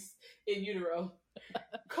Tyrese in utero.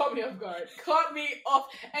 Caught me off guard.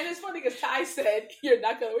 And it's funny because Ty said, "You're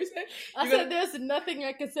not gonna." We said, "I said there's nothing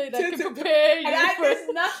I can say that can prepare you." And there's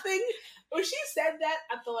nothing. When she said that,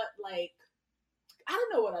 I thought like, I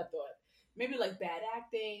don't know what I thought. Maybe like bad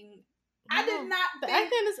acting. No, I did not. The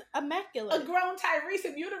acting is immaculate. A grown Tyrese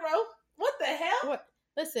in utero. What the hell? What?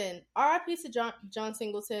 Listen, R.I.P. to John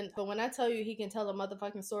Singleton, but when I tell you he can tell a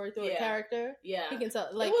motherfucking story through a character, he can tell.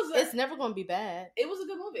 Like, it's never going to be bad. It was a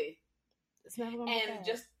good movie. It's never going to be bad. And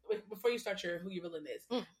just before you start who your villain is,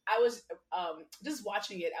 I was just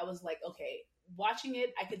watching it. I was like, okay, watching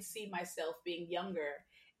it, I could see myself being younger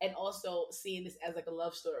and also seeing this as like a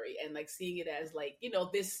love story and like seeing it as like,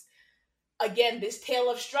 this. Again, this tale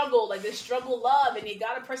of struggle, like this struggle love, and you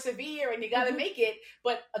gotta persevere and you gotta make it.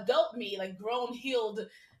 But adult me, like grown, healed,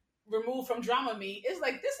 removed from drama me, is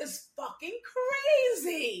like, this is fucking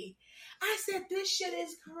crazy. I said, this shit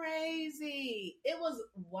is crazy. It was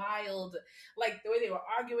wild. Like the way they were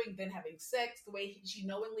arguing, then having sex, the way she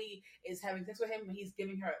knowingly is having sex with him when he's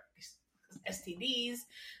giving her STDs,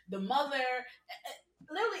 the mother,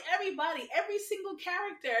 literally everybody, every single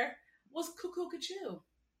character was cuckoo cuckoo.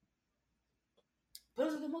 But it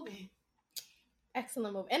was a good movie.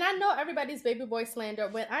 Excellent movie. And I know everybody's Baby Boy slander.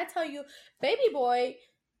 When I tell you, Baby Boy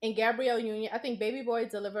and Gabrielle Union, I think Baby Boy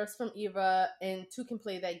delivers from Eva and two can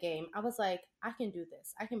play that game. I was like, I can do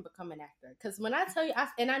this. I can become an actor. Because when I tell you,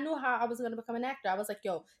 and I knew how I was going to become an actor. I was like,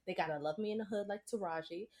 yo, they got to love me in the hood like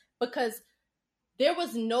Taraji. Because there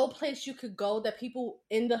was no place you could go that people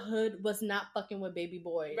in the hood was not fucking with Baby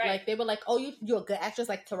Boy. Right. Like, they were like, oh, you're a good actress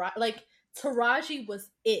like Taraji. Like, Taraji was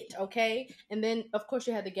it, okay? And then, of course,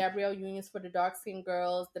 you had the Gabrielle Unions for the dark-skinned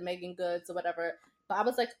girls, the Megan Goods or whatever. But I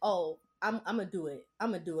was like, oh, I'm going to do it.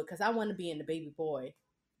 I'm going to do it because I want to be in the Baby Boy.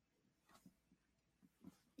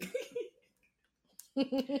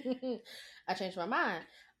 I changed my mind.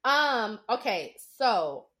 Okay,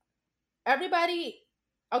 so everybody,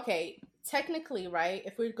 okay, technically, right,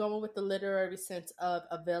 if we're going with the literary sense of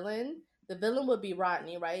a villain, the villain would be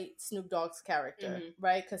Rodney, right? Snoop Dogg's character,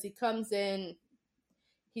 right? Because he comes in,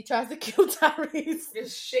 he tries to kill Tyrese.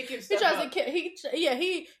 Just shaking stuff He tries up. to kill.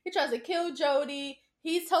 He tries to kill Jody.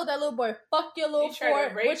 He's told that little boy, "Fuck your little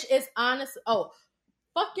fort," which is honest. Oh,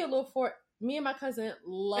 fuck your little fort. Me and my cousin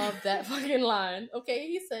love that fucking line. Okay,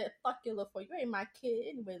 he said, "Fuck your little fort. You ain't my kid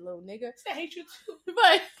anyway, little nigga." I hate you too.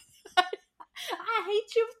 But I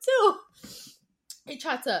hate you too. He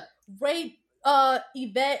tried to rape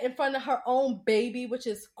Yvette in front of her own baby, which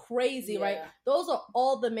is crazy, right? Those are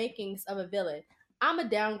all the makings of a villain. I'ma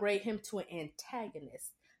downgrade him to an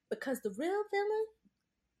antagonist because the real villain,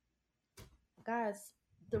 guys,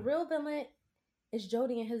 the real villain is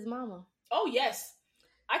Jody and his mama. Oh yes,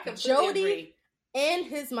 I completely agree. And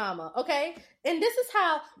his mama, okay? And this is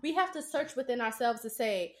how we have to search within ourselves to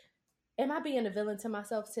say, am I being a villain to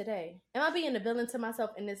myself today? Am I being a villain to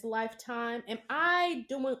myself in this lifetime? Am I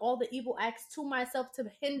doing all the evil acts to myself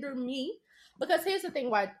to hinder me? Because here's the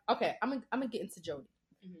thing why, okay, I'm gonna get into Jody.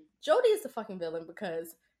 Jody is the fucking villain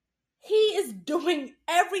because he is doing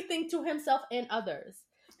everything to himself and others.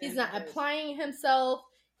 He's not applying himself.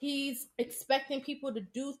 He's expecting people to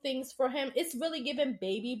do things for him. It's really giving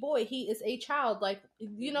baby boy. He is a child. Like,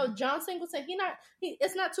 you know, John Singleton,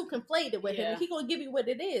 it's not too conflated with him. He gonna give you what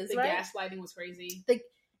it is, the right? Gaslighting was crazy.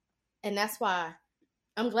 And that's why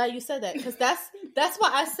I'm glad you said that. Because that's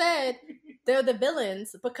why I said they're the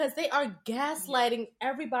villains. Because they are gaslighting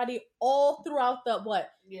everybody all throughout the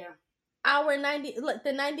hour 90, like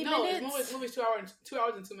the 90 minutes? No, the movie's 2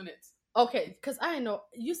 hours and 2 minutes. Okay, because I didn't know.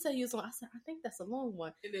 You said you was on. I said, I think that's a long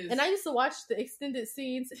one. It is. And I used to watch the extended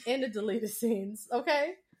scenes and the deleted scenes,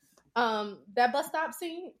 okay? That bus stop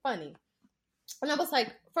scene, funny. And I was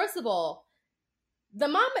like, first of all, the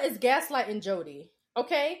mama is gaslighting Jody,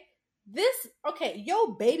 okay? Yo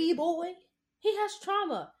baby boy, he has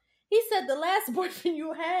trauma. He said the last boyfriend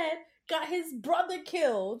you had got his brother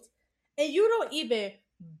killed, and you don't even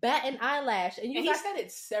bat an eyelash. And he said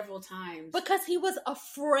it several times. Because he was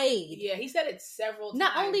afraid. Yeah, he said it several times.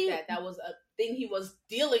 Not only that was a thing he was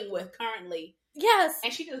dealing with currently. Yes.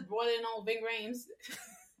 And she just brought in on Ving Rhames.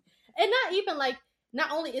 And not even like,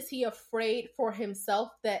 not only is he afraid for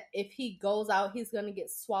himself that if he goes out, he's going to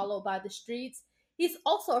get swallowed by the streets. He's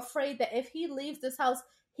also afraid that if he leaves this house,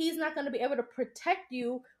 he's not going to be able to protect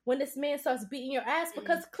you when this man starts beating your ass.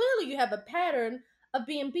 Because clearly you have a pattern of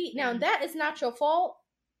being beat. Now, that is not your fault.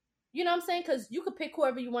 You know what I'm saying? Because you could pick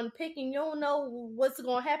whoever you want to pick, and you don't know what's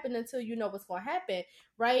going to happen until you know what's going to happen,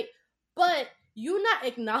 right? But you not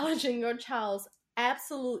acknowledging your child's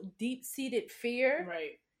absolute deep-seated fear,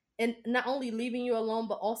 right? And not only leaving you alone,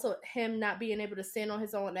 but also him not being able to stand on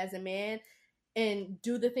his own as a man and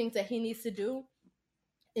do the things that he needs to do.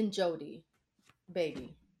 And Jody,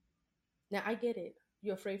 baby. Now, I get it.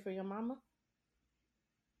 You're afraid for your mama.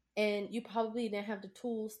 And you probably didn't have the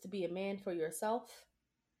tools to be a man for yourself.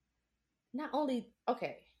 Not only,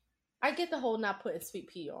 okay, I get the whole not putting Sweet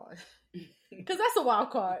Pea on. Because that's a wild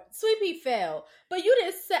card. Sweet Pea failed. But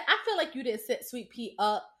I feel like you didn't set Sweet Pea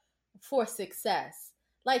up for success.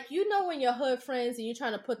 Like, you know when you're hood friends and you're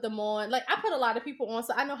trying to put them on. Like, I put a lot of people on,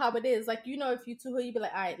 so I know how it is. Like, you know, if you too hood, you be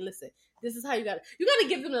like, all right, listen, this is how you got to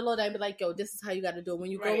give them the lowdown and be like, yo, this is how you got to do it. When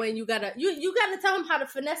you go in, you got to tell him how to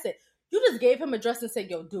finesse it. You just gave him a dress and said,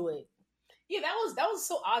 yo, do it. Yeah, that was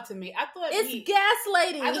so odd to me. I thought it's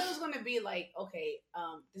gaslighting. I thought it was gonna be like, okay,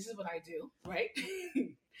 this is what I do, right?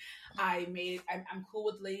 I'm cool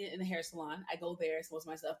with the lady in the hair salon. I go there, expose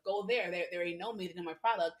myself. Go there. There ain't no meeting on my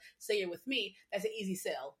product. Say you're with me. That's an easy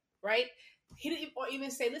sell, right? He didn't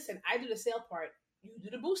even say, listen, I do the sale part. You do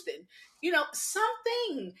the boosting. You know,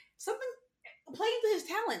 something playing to his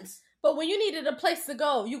talents. But when you needed a place to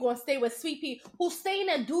go, you gonna stay with Sweet Pea, who's staying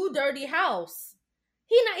at Dude Dirty house.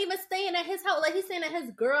 He not even staying at his house. Like, he's staying at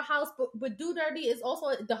his girl house, but Dude Dirty is also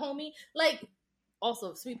the homie. Like,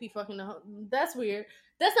 also, Sweet Pea fucking the homie. That's weird.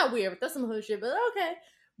 That's not weird, but that's some hood shit, but okay.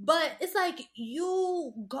 But it's like,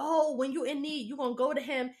 you go, when you in need, you gonna go to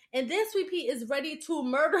him, and then Sweet Pea is ready to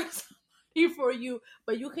murder somebody for you,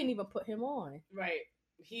 but you can't even put him on. Right.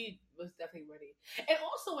 He was definitely ready. And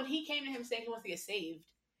also, when he came to him saying he wants to get saved,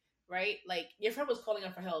 right? Like, your friend was calling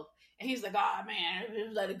out for help, and he's like, oh,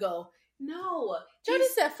 man, let it go. No. Jody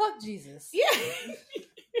said, fuck Jesus. Yeah.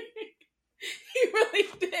 He really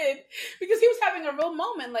did. Because he was having a real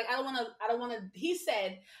moment. Like, I don't want to, he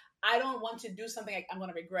said, I don't want to do something I'm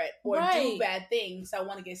going to regret or do bad things. I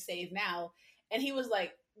want to get saved now. And he was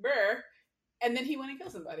like, brr. And then he went and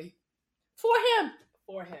killed somebody.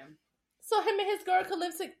 For him. So him and his girl could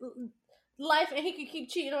live life and he could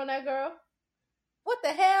keep cheating on that girl. What the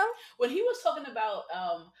hell? When he was talking about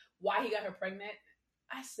why he got her pregnant,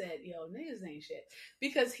 I said, yo, niggas ain't shit.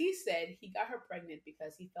 Because he said he got her pregnant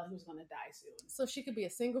because he felt he was going to die soon. So she could be a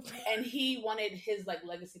single parent. And he wanted his like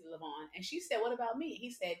legacy to live on. And she said, what about me?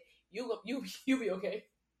 He said, you be okay.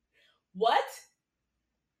 What?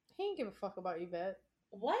 He didn't give a fuck about Yvette.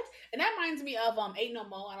 What? And that reminds me of Ain't No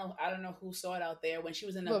Mo. I don't know who saw it out there when she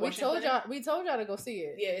was in the abortion clinic. We told y'all to go see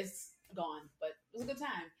it. Yeah, it's gone, but it was a good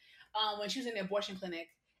time. When she was in the abortion clinic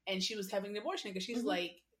and she was having an abortion because she's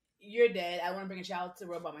like, you're dead. I want to bring a child to the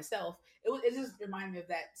world by myself. It just reminded me of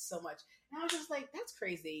that so much. And I was just like, that's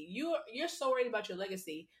crazy. You're so worried about your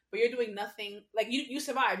legacy, but you're doing nothing. Like you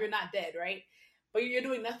survived. You're not dead, right? But you're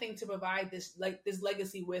doing nothing to provide this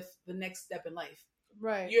legacy with the next step in life.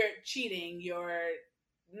 Right. You're cheating. You're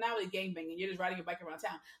not really gangbanging. You're just riding your bike around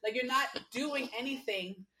town. Like you're not doing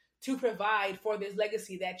anything to provide for this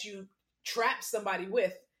legacy that you trapped somebody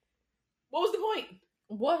with. What was the point?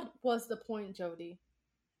 What was the point, Jody?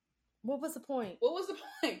 What was the point? What was the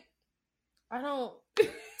point? I don't.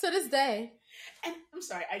 To this day. And I'm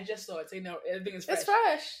sorry, I just saw it, so you know everything is fresh. It's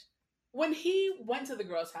fresh. When he went to the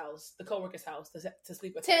girl's house, the co-worker's house, to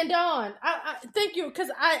sleep with Tandon. I thank you, because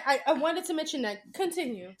I wanted to mention that.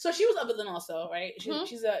 Continue. So she was a villain also, right?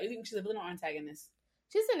 She's a villain or antagonist?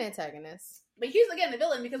 She's an antagonist. But he's, again, the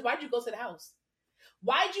villain, because why'd you go to the house?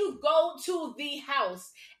 Why'd you go to the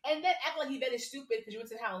house and then act like Yvette is stupid because you went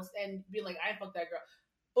to the house and be like, I ain't fuck that girl.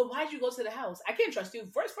 But why'd you go to the house? I can't trust you.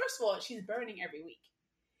 First of all, she's burning every week.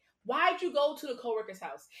 Why'd you go to the co-worker's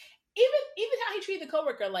house? Even how he treated the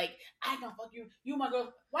coworker, like, I ain't gonna fuck you, you my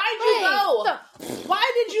girl. Why'd you go?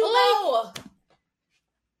 Why did you go?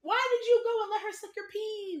 Why did you go and let her suck your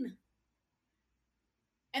peen?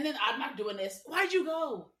 And then I'm not doing this. Why'd you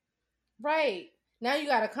go? Right. Now you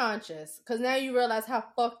got a conscience, because now you realize how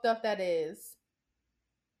fucked up that is.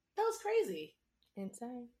 That was crazy.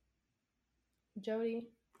 Insane. Jody,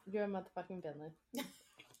 you're a motherfucking villain.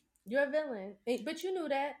 You're a villain. But you knew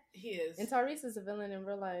that. He is. And Tyrese is a villain in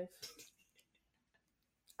real life.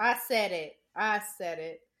 I said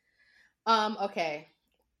it. Okay.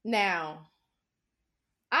 Now,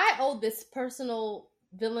 I owe this personal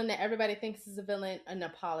villain that everybody thinks is a villain an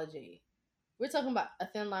apology. We're talking about a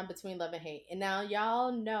thin line between love and hate. And now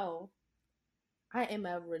y'all know I am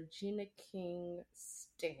a Regina King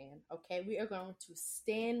stan, okay? We are going to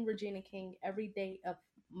stan Regina King every day of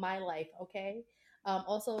my life, okay?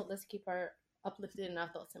 Also, let's keep her uplifted in our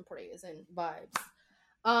thoughts and prayers and vibes.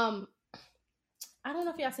 I don't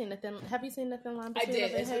know if y'all seen the thin. Have you seen the thin line? I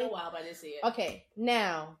did. It's been a while, but I didn't see it. Okay,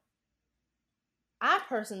 now I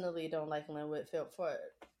personally don't like Lynn Whitfield for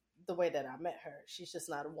the way that I met her. She's just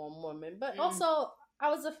not a warm woman. But also,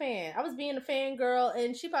 I was a fan. I was being a fangirl,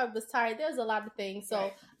 and she probably was tired. There's a lot of things,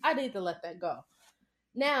 so I need to let that go.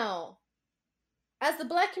 Now, as the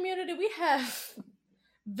Black community, we have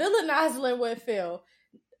villainized Lynn Whitfield.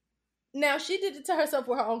 Now, she did it to herself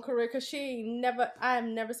with her own career, because I've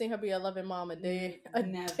never seen her be a loving mom a day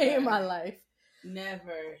in my life.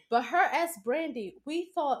 Never. But her as Brandy,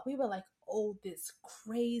 we were like, oh, this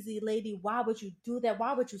crazy lady, why would you do that?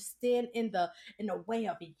 Why would you stand in the way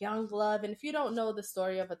of a young love? And if you don't know the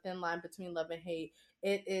story of A Thin Line Between Love and Hate,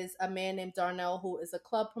 it is a man named Darnell who is a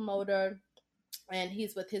club promoter, and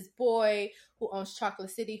he's with his boy who owns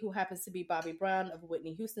Chocolate City, who happens to be Bobby Brown of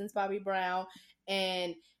Whitney Houston's Bobby Brown,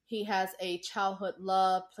 and he has a childhood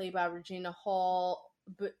love played by Regina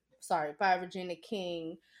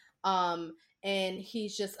King. And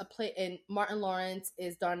he's just a play, and Martin Lawrence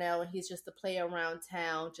is Darnell, and he's just a player around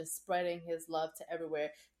town, just spreading his love to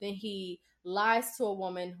everywhere. Then he lies to a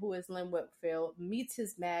woman who is Lynn Whitfield, meets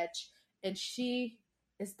his match, and she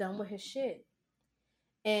is done with his shit.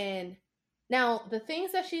 And now the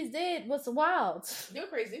things that she did was wild. They were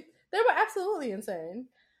crazy. They were absolutely insane.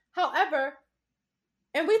 However,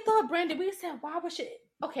 and we thought Brandy, we said, why was she?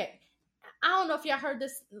 Okay, I don't know if y'all heard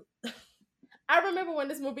this. I remember when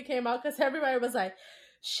this movie came out, because everybody was like,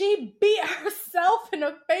 she beat herself in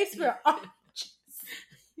the face with oranges.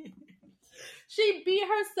 She beat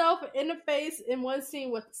herself in the face in one scene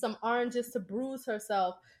with some oranges to bruise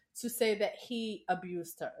herself, to say that he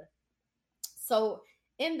abused her. So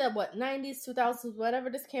in the 90s, 2000s, whatever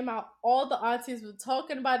this came out, all the aunties were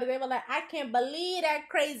talking about it. They were like, I can't believe that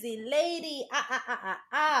crazy lady.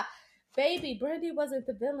 Baby, Brandy wasn't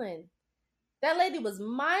the villain. That lady was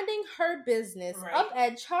minding her business up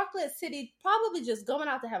at Chocolate City, probably just going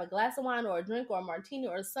out to have a glass of wine or a drink or a martini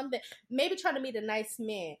or something, maybe trying to meet a nice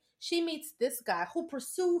man. She meets this guy who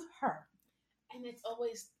pursued her. And it's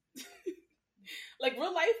always, like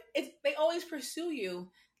real life, they always pursue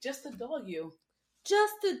you just to dog you.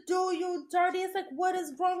 just to do you dirty. It's like, what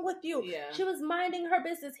is wrong with you? Yeah. She was minding her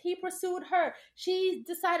business. He pursued her. She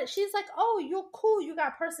decided, she's like, oh, you're cool. You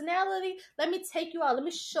got personality. Let me take you out. Let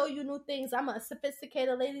me show you new things. I'm a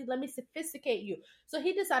sophisticated lady. Let me sophisticate you. So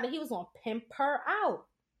he decided he was going to pimp her out.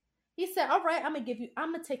 He said, all right, I'm going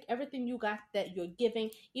to take everything you got that you're giving,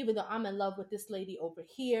 even though I'm in love with this lady over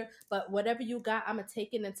here. But whatever you got, I'm going to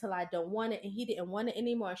take it until I don't want it. And he didn't want it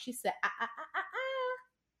anymore. And she said,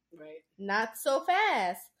 Right. not so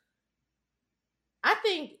fast. I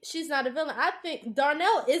think she's not a villain. I think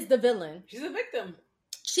Darnell is the villain. She's a victim.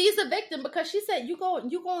 She's a victim because she said you go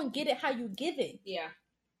and get it how you give it. Yeah.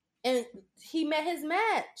 And he met his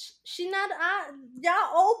match. Y'all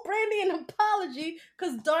owe Brandy an apology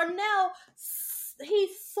because Darnell, he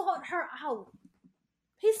sought her out.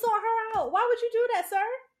 He sought her out. Why would you do that, sir?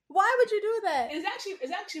 Why would you do that? It's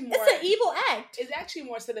actually more. It's an evil act. It's actually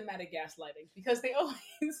more cinematic gaslighting because they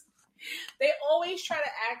always try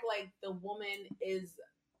to act like the woman is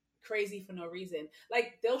crazy for no reason.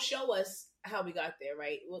 Like they'll show us how we got there,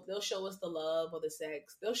 right? Well, they'll show us the love or the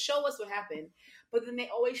sex. They'll show us what happened, but then they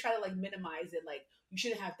always try to like minimize it. Like you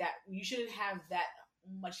shouldn't have that. You shouldn't have that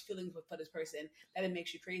much feelings for this person that it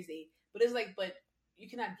makes you crazy. But it's like, but you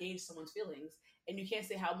cannot gauge someone's feelings, and you can't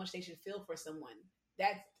say how much they should feel for someone.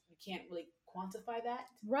 That you can't really quantify that,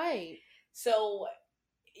 right? So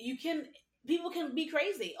people can be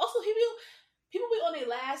crazy. Also, people be on their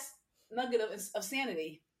last nugget of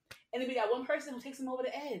sanity, and then we got one person who takes them over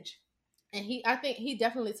the edge. And I think he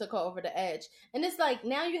definitely took her over the edge. And it's like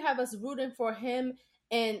now you have us rooting for him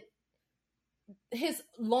and his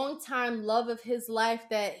longtime love of his life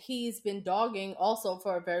that he's been dogging also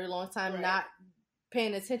for a very long time, right. Not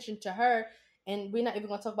paying attention to her. And we're not even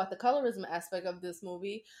going to talk about the colorism aspect of this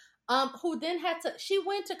movie. Who then she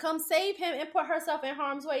went to come save him and put herself in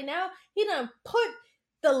harm's way. Now he done put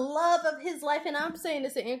the love of his life, and I'm saying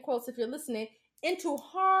this in quotes if you're listening, into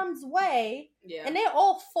harm's way. Yeah. And they're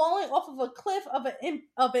all falling off of a cliff of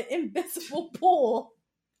an invisible pool.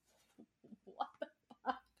 What the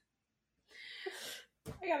fuck?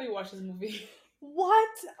 I gotta watch this movie. What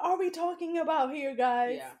are we talking about here,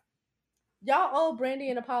 guys? Yeah. Y'all owe Brandy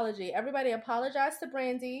an apology. Everybody apologize to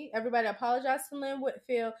Brandy. Everybody apologize to Lynn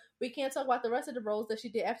Whitfield. We can't talk about the rest of the roles that she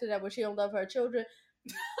did after that where she don't love her children.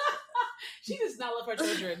 She does not love her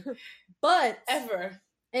children. But ever.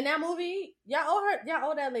 In that movie, y'all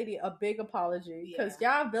owe that lady a big apology. Because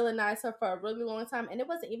y'all villainized her for a really long time and it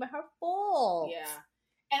wasn't even her fault. Yeah.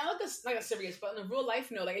 And I look like a serious, but in a real life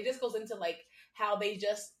note, like it just goes into like how they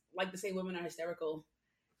just like to say women are hysterical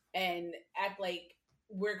and act like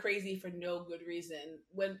we're crazy for no good reason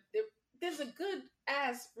when there's a good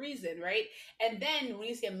ass reason, right? And then when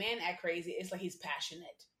you see a man act crazy, it's like he's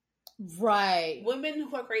passionate. Right. Women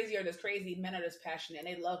who are crazy are just crazy. Men are just passionate. And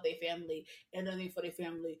they love their family and nothing for their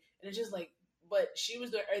family. And it's just like, but she was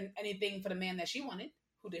doing anything for the man that she wanted.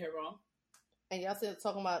 Who did her wrong? And y'all still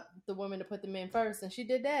talking about the women to put the men first, and she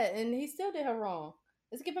did that, and he still did her wrong.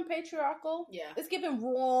 It's giving patriarchal. Yeah. It's giving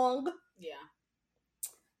wrong. Yeah.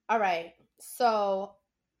 All right. So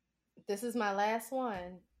this is my last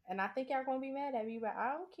one, and I think y'all gonna be mad at me, but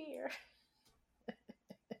I don't care.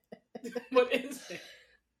 What is it?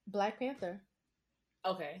 Black Panther.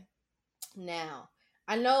 Okay. Now,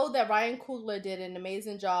 I know that Ryan Coogler did an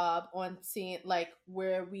amazing job on seeing like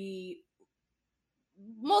where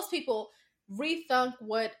most people rethink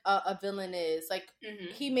what a villain is. Like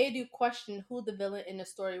he made you question who the villain in the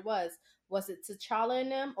story was. Was it T'Challa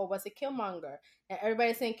and them, or was it Killmonger? And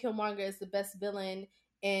everybody's saying Killmonger is the best villain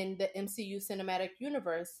in the MCU cinematic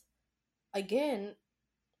universe. Again,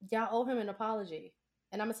 y'all owe him an apology,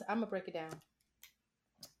 and I'm gonna break it down.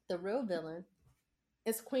 The real villain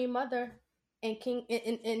is Queen Mother and King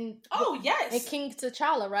and oh yes, and King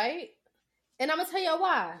T'Challa, right? And I'm gonna tell y'all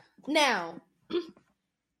why. Now,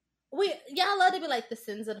 y'all love to be like the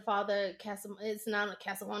sins of the father. It's not a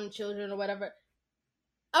cast on the children or whatever.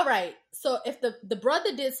 All right, so if the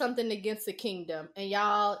brother did something against the kingdom and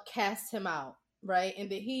y'all cast him out, right? And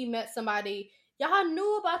then he met somebody, y'all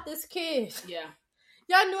knew about this kid. Yeah,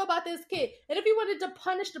 y'all knew about this kid, and if you wanted to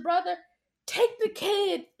punish the brother, take the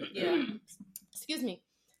kid. Yeah. Excuse me.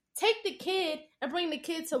 Take the kid and bring the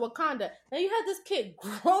kid to Wakanda. Now you have this kid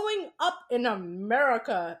growing up in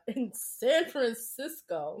America, in San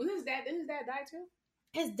Francisco. Didn't his dad die too?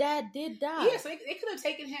 His dad did die. Yeah, so they could have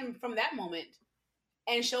taken him from that moment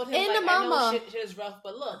and showed him and like, the mama. I know shit is rough,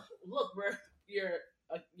 but look,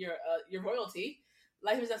 you're royalty.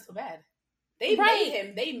 Life is not so bad. They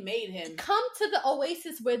made him. Come to the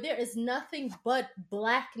oasis where there is nothing but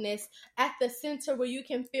blackness at the center, where you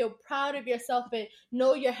can feel proud of yourself and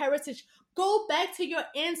know your heritage. Go back to your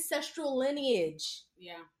ancestral lineage.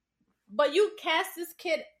 Yeah. But you cast this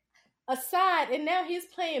kid aside, and now he's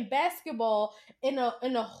playing basketball in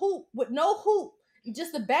a hoop with no hoop,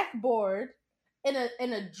 just a backboard in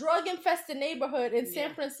a drug infested neighborhood in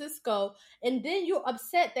San Francisco, and then you're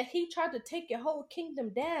upset that he tried to take your whole kingdom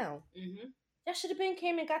down. Mm-hmm. That should have been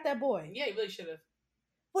came and got that boy. Yeah, he really should have.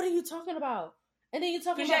 What are you talking about? And then you're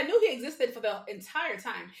talking about... Because I knew he existed for the entire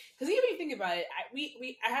time. Because even if you think about it,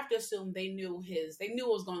 I have to assume they knew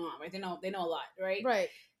what was going on, right? They know a lot, right? Right.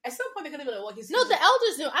 At some point, they could have been like, "Well, no, the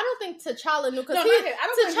elders knew. I don't think T'Challa knew, because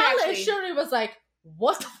T'Challa and Shuri was like,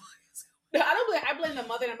 "What the fuck?" No, I blame the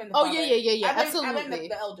mother and I blame the father. father. Yeah, absolutely. I blame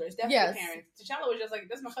the elders, definitely the parents. T'Challa was just like,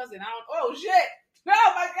 "That's my cousin." Oh shit!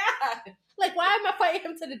 Oh my god! Like, why am I fighting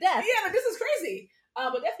him to the death? Yeah, like, this is crazy.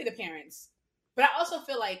 But definitely the parents. But I also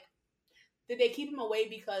feel like, did they keep him away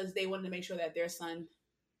because they wanted to make sure that their son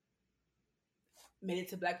made it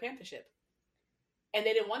to Black Panthership, and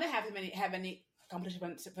they didn't want to have any competition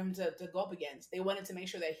for him to go up against? They wanted to make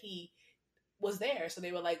sure that he was there, so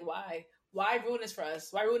they were like, "Why ruin this for us?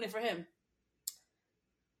 Why ruin it for him?"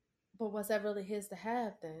 But was that really his to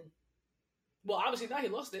have then? Well, obviously not. He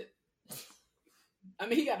lost it. I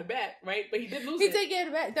mean, he got it back, right? But he did lose it. He did get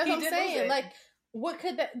it back. That's what I'm saying. Like, what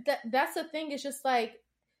could that's the thing. It's just like,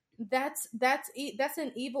 that's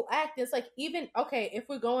an evil act. It's like, even, okay, if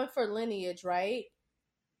we're going for lineage, right?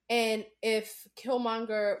 And if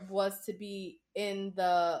Killmonger was to be in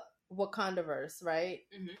the Wakandaverse, right?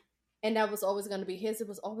 Mm-hmm. And that was always going to be his, it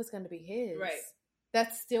was always going to be his. Right.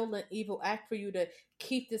 That's still an evil act for you to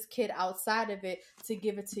keep this kid outside of it, to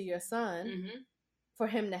give it to your son, mm-hmm. for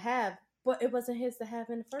him to have. But it wasn't his to have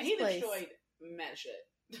in the first place. He destroyed mad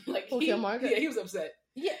shit. Like, Killmonger? Yeah, he was upset.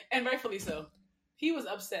 Yeah. And rightfully so. He was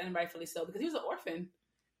upset and rightfully so, because he was an orphan.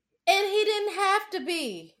 And he didn't have to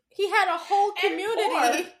be. He had a whole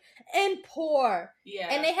community. And poor. Yeah.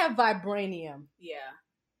 And they have vibranium. Yeah.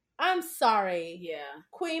 I'm sorry. Yeah.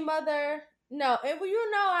 Queen Mother. No. And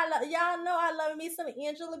you know, y'all know I love me some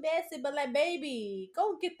Angela Bassett, but like, baby,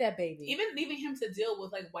 go get that baby. Even leaving him to deal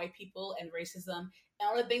with like white people and racism and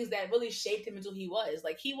all the things that really shaped him into who he was.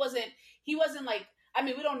 Like, he wasn't like, I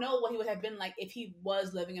mean, we don't know what he would have been like if he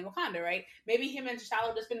was living in Wakanda, right? Maybe him and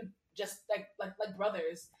T'Challa would have been just like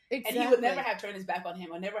brothers. Exactly. And he would never have turned his back on him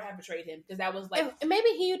or never have betrayed him, because that was like... And maybe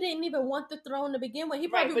he didn't even want the throne to begin with. He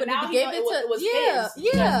probably would have gave it to... It was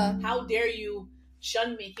his. Yeah. How dare you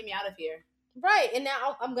shun me, get me out of here. Right. And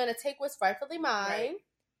now I'm going to take what's rightfully mine, right,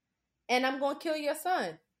 and I'm going to kill your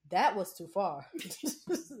son. That was too far.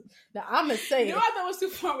 Now, I'm going to say I thought it was too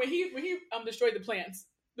far when he destroyed the plants,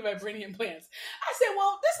 the vibranium plants. I said,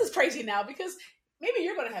 well, this is crazy now, because maybe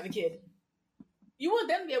you're going to have a kid. You want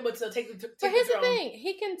them to be able to take the But here's the thing.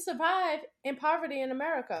 He can survive in poverty in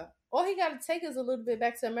America. All he got to take is a little bit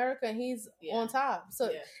back to America, and he's on top.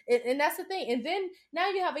 So, and that's the thing. And then now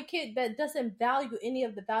you have a kid that doesn't value any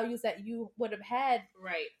of the values that you would have had.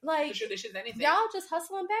 Right. Like, the traditions, anything. Y'all just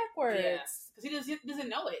hustling backwards. Yeah. Because he doesn't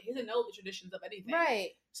know it. He doesn't know the traditions of anything.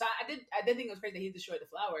 Right. So I did think it was crazy that he destroyed the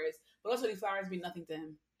flowers, but also these flowers mean nothing to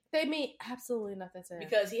him. They mean absolutely nothing to him.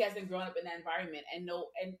 Because he hasn't grown up in that environment and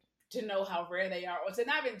to know how rare they are, or to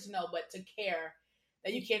not even to know, but to care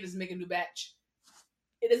that you can't just make a new batch.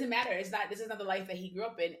 It doesn't matter. This is not the life that he grew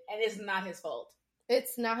up in, and it's not his fault.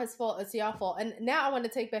 It's not his fault. It's y'all fault. And now I want to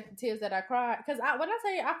take back the tears that I cried. Because when I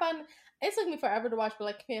tell you, I found it took me forever to watch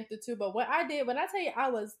Black Panther 2, but when I tell you I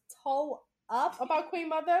was toe up about Queen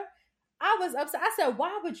Mother, I was upset. I said,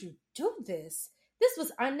 why would you do this? This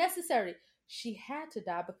was unnecessary. She had to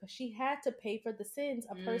die because she had to pay for the sins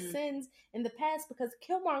of her sins in the past, because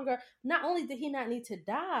Killmonger, not only did he not need to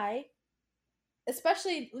die,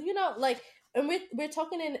 especially, and we're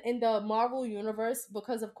talking in the Marvel universe,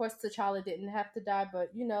 because of course T'Challa didn't have to die,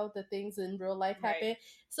 but the things in real life happen. Right.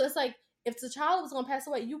 So it's like, if T'Challa was going to pass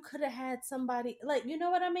away, you could have had somebody, you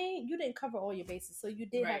know what I mean? You didn't cover all your bases, so you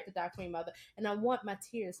did have to die, Queen Mother. And I want my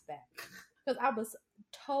tears back, because I was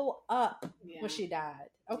toe up when she died,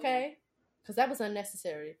 okay? Yeah. Because that was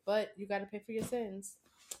unnecessary, but you got to pay for your sins.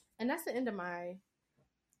 And that's the end of my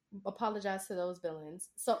apologize to those villains.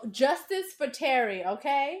 So, justice for Terry,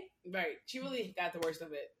 okay? Right. She really got the worst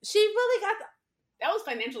of it. She really got that was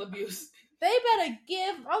financial abuse. They better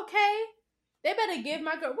give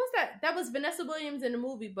my girl... What's that? That was Vanessa Williams in the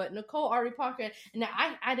movie, but Nicole Ari Parker. And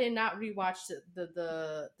I did not rewatch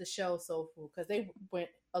the show Soul Food, because they went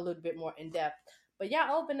a little bit more in depth. But y'all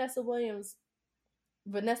owe Vanessa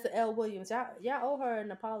L. Williams, y'all owe her an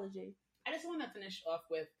apology. I just want to finish off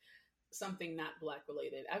with something not Black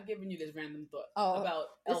related. I've given you this random thought about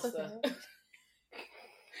Elsa. Okay.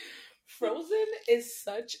 Frozen is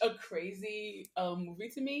such a crazy movie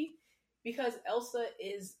to me because Elsa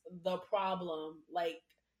is the problem. Like,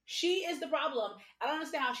 she is the problem. I don't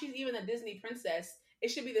understand how she's even a Disney princess. It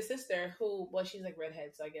should be the sister who, well, she's like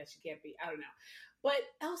redhead, so I guess she can't be. I don't know. But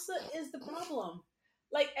Elsa is the problem.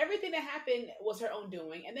 Like, everything that happened was her own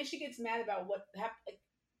doing. And then she gets mad about what happened. Like,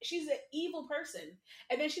 she's an evil person.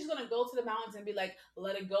 And then she's going to go to the mountains and be like,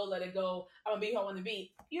 let it go, let it go. I'm going to be who I want to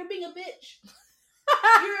be. You're being a bitch.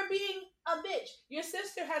 You're being a bitch. Your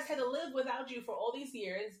sister has had to live without you for all these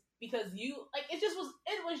years because you, like, it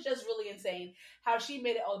was just really insane how she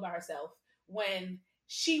made it all about herself when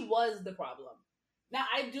she was the problem. Now,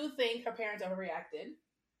 I do think her parents overreacted.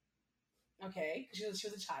 Okay, because she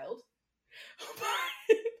was a child.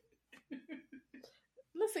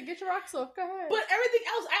 Listen, get your rocks off. Go ahead. But everything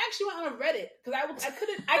else, I actually went on Reddit because I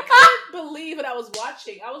couldn't believe what I was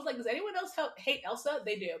watching. I was like, does anyone else hate Elsa?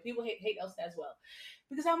 They do. People hate Elsa as well.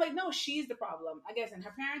 Because I'm like, no, she's the problem. I guess, and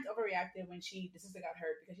her parents overreacted when the sister got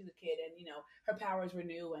hurt because she's a kid and, you know, her powers were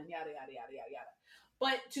new and yada, yada, yada, yada, yada.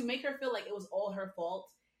 But to make her feel like it was all her fault,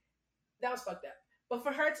 that was fucked up. But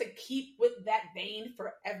for her to keep with that vein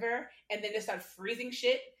forever and then just start freezing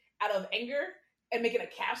shit out of anger and making a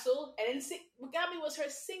capsule, and then what got me was her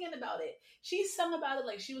singing about it. She sung about it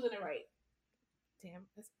like she was in it right. Damn,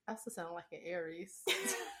 it also sound like an Aries.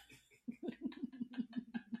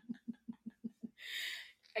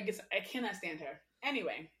 I guess I cannot stand her.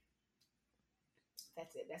 Anyway,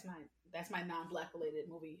 that's it. That's my non-Black related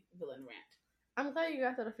movie villain rant. I'm glad you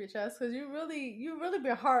got that off your chest because you really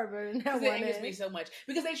been harboring that one. It angers me so much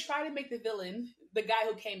because they try to make the villain the guy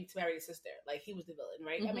who came to marry his sister. Like, he was the villain,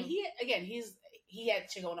 right? Mm-hmm. I mean, he had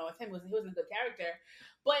shit going on with him. He wasn't a good character,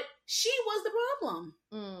 but she was the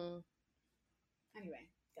problem. Anyway,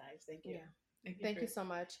 guys, thank you. Yeah. Thank you so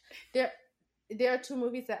much. There are two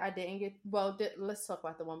movies that I didn't get. Well, let's talk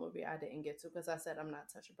about the one movie I didn't get to because I said I'm not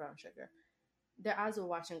touching brown sugar. Their Eyes Were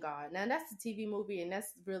Watching God. Now, that's a TV movie, and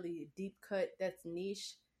that's really deep cut. That's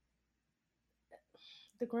niche.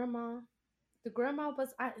 The grandma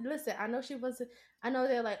was, listen, I know she wasn't, I know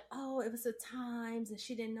they're like, oh, it was the times, and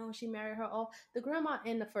she didn't know she married her off. The grandma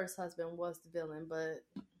and the first husband was the villain, but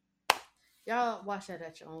y'all watch that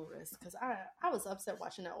at your own risk, because I was upset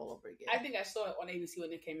watching that all over again. I think I saw it on ABC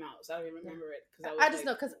when it came out, so I don't even remember it. Cause I just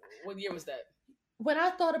know, because... What year was that? When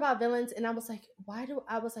I thought about villains, and I was like, why do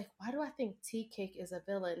I think Tea Cake is a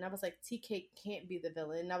villain? And I was like, Tea Cake can't be the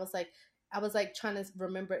villain. And I was like trying to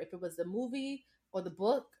remember if it was the movie or the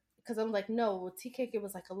book, because I'm like, no, Tea Cake, it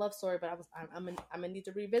was like a love story. But I'm gonna need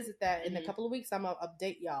to revisit that in a couple of weeks. I'm gonna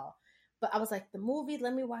update y'all. But I was like, the movie,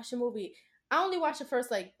 let me watch the movie. I only watched the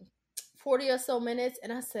first like 40 or so minutes,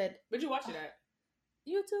 and I said, where'd you watch it at?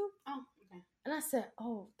 YouTube. Oh. Okay. And I said,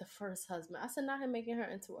 oh, the first husband. I said, not him making her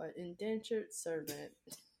into an indentured servant.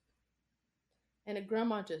 And the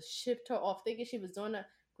grandma just shipped her off, thinking she was doing a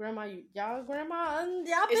grandma. Y'all big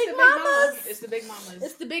mamas. It's the big mamas.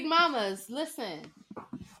 It's the big mamas. Listen,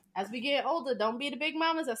 as we get older, don't be the big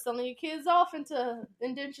mamas that's selling your kids off into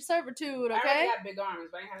indentured servitude, okay? I already got big arms,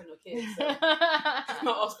 but I ain't having no kids. So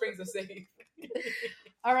my offsprings are safe.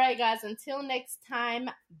 All right, guys. Until next time,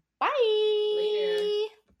 bye.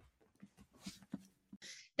 Later.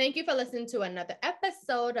 Thank you for listening to another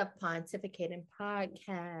episode of Pontificating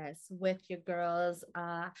Podcast with your girls.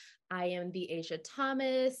 I am the Asia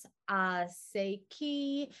Thomas,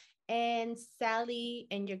 Seiki, and Sally,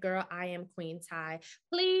 and your girl, I am Queen Ty.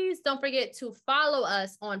 Please don't forget to follow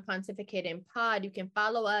us on Pontificating Pod. You can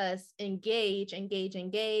follow us, engage,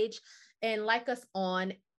 and like us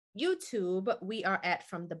on YouTube. We are at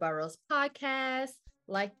From the Burrows Podcast.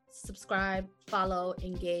 Like, subscribe, follow,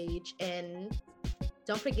 engage, and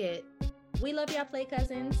don't forget, we love y'all, play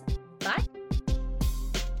cousins. Bye.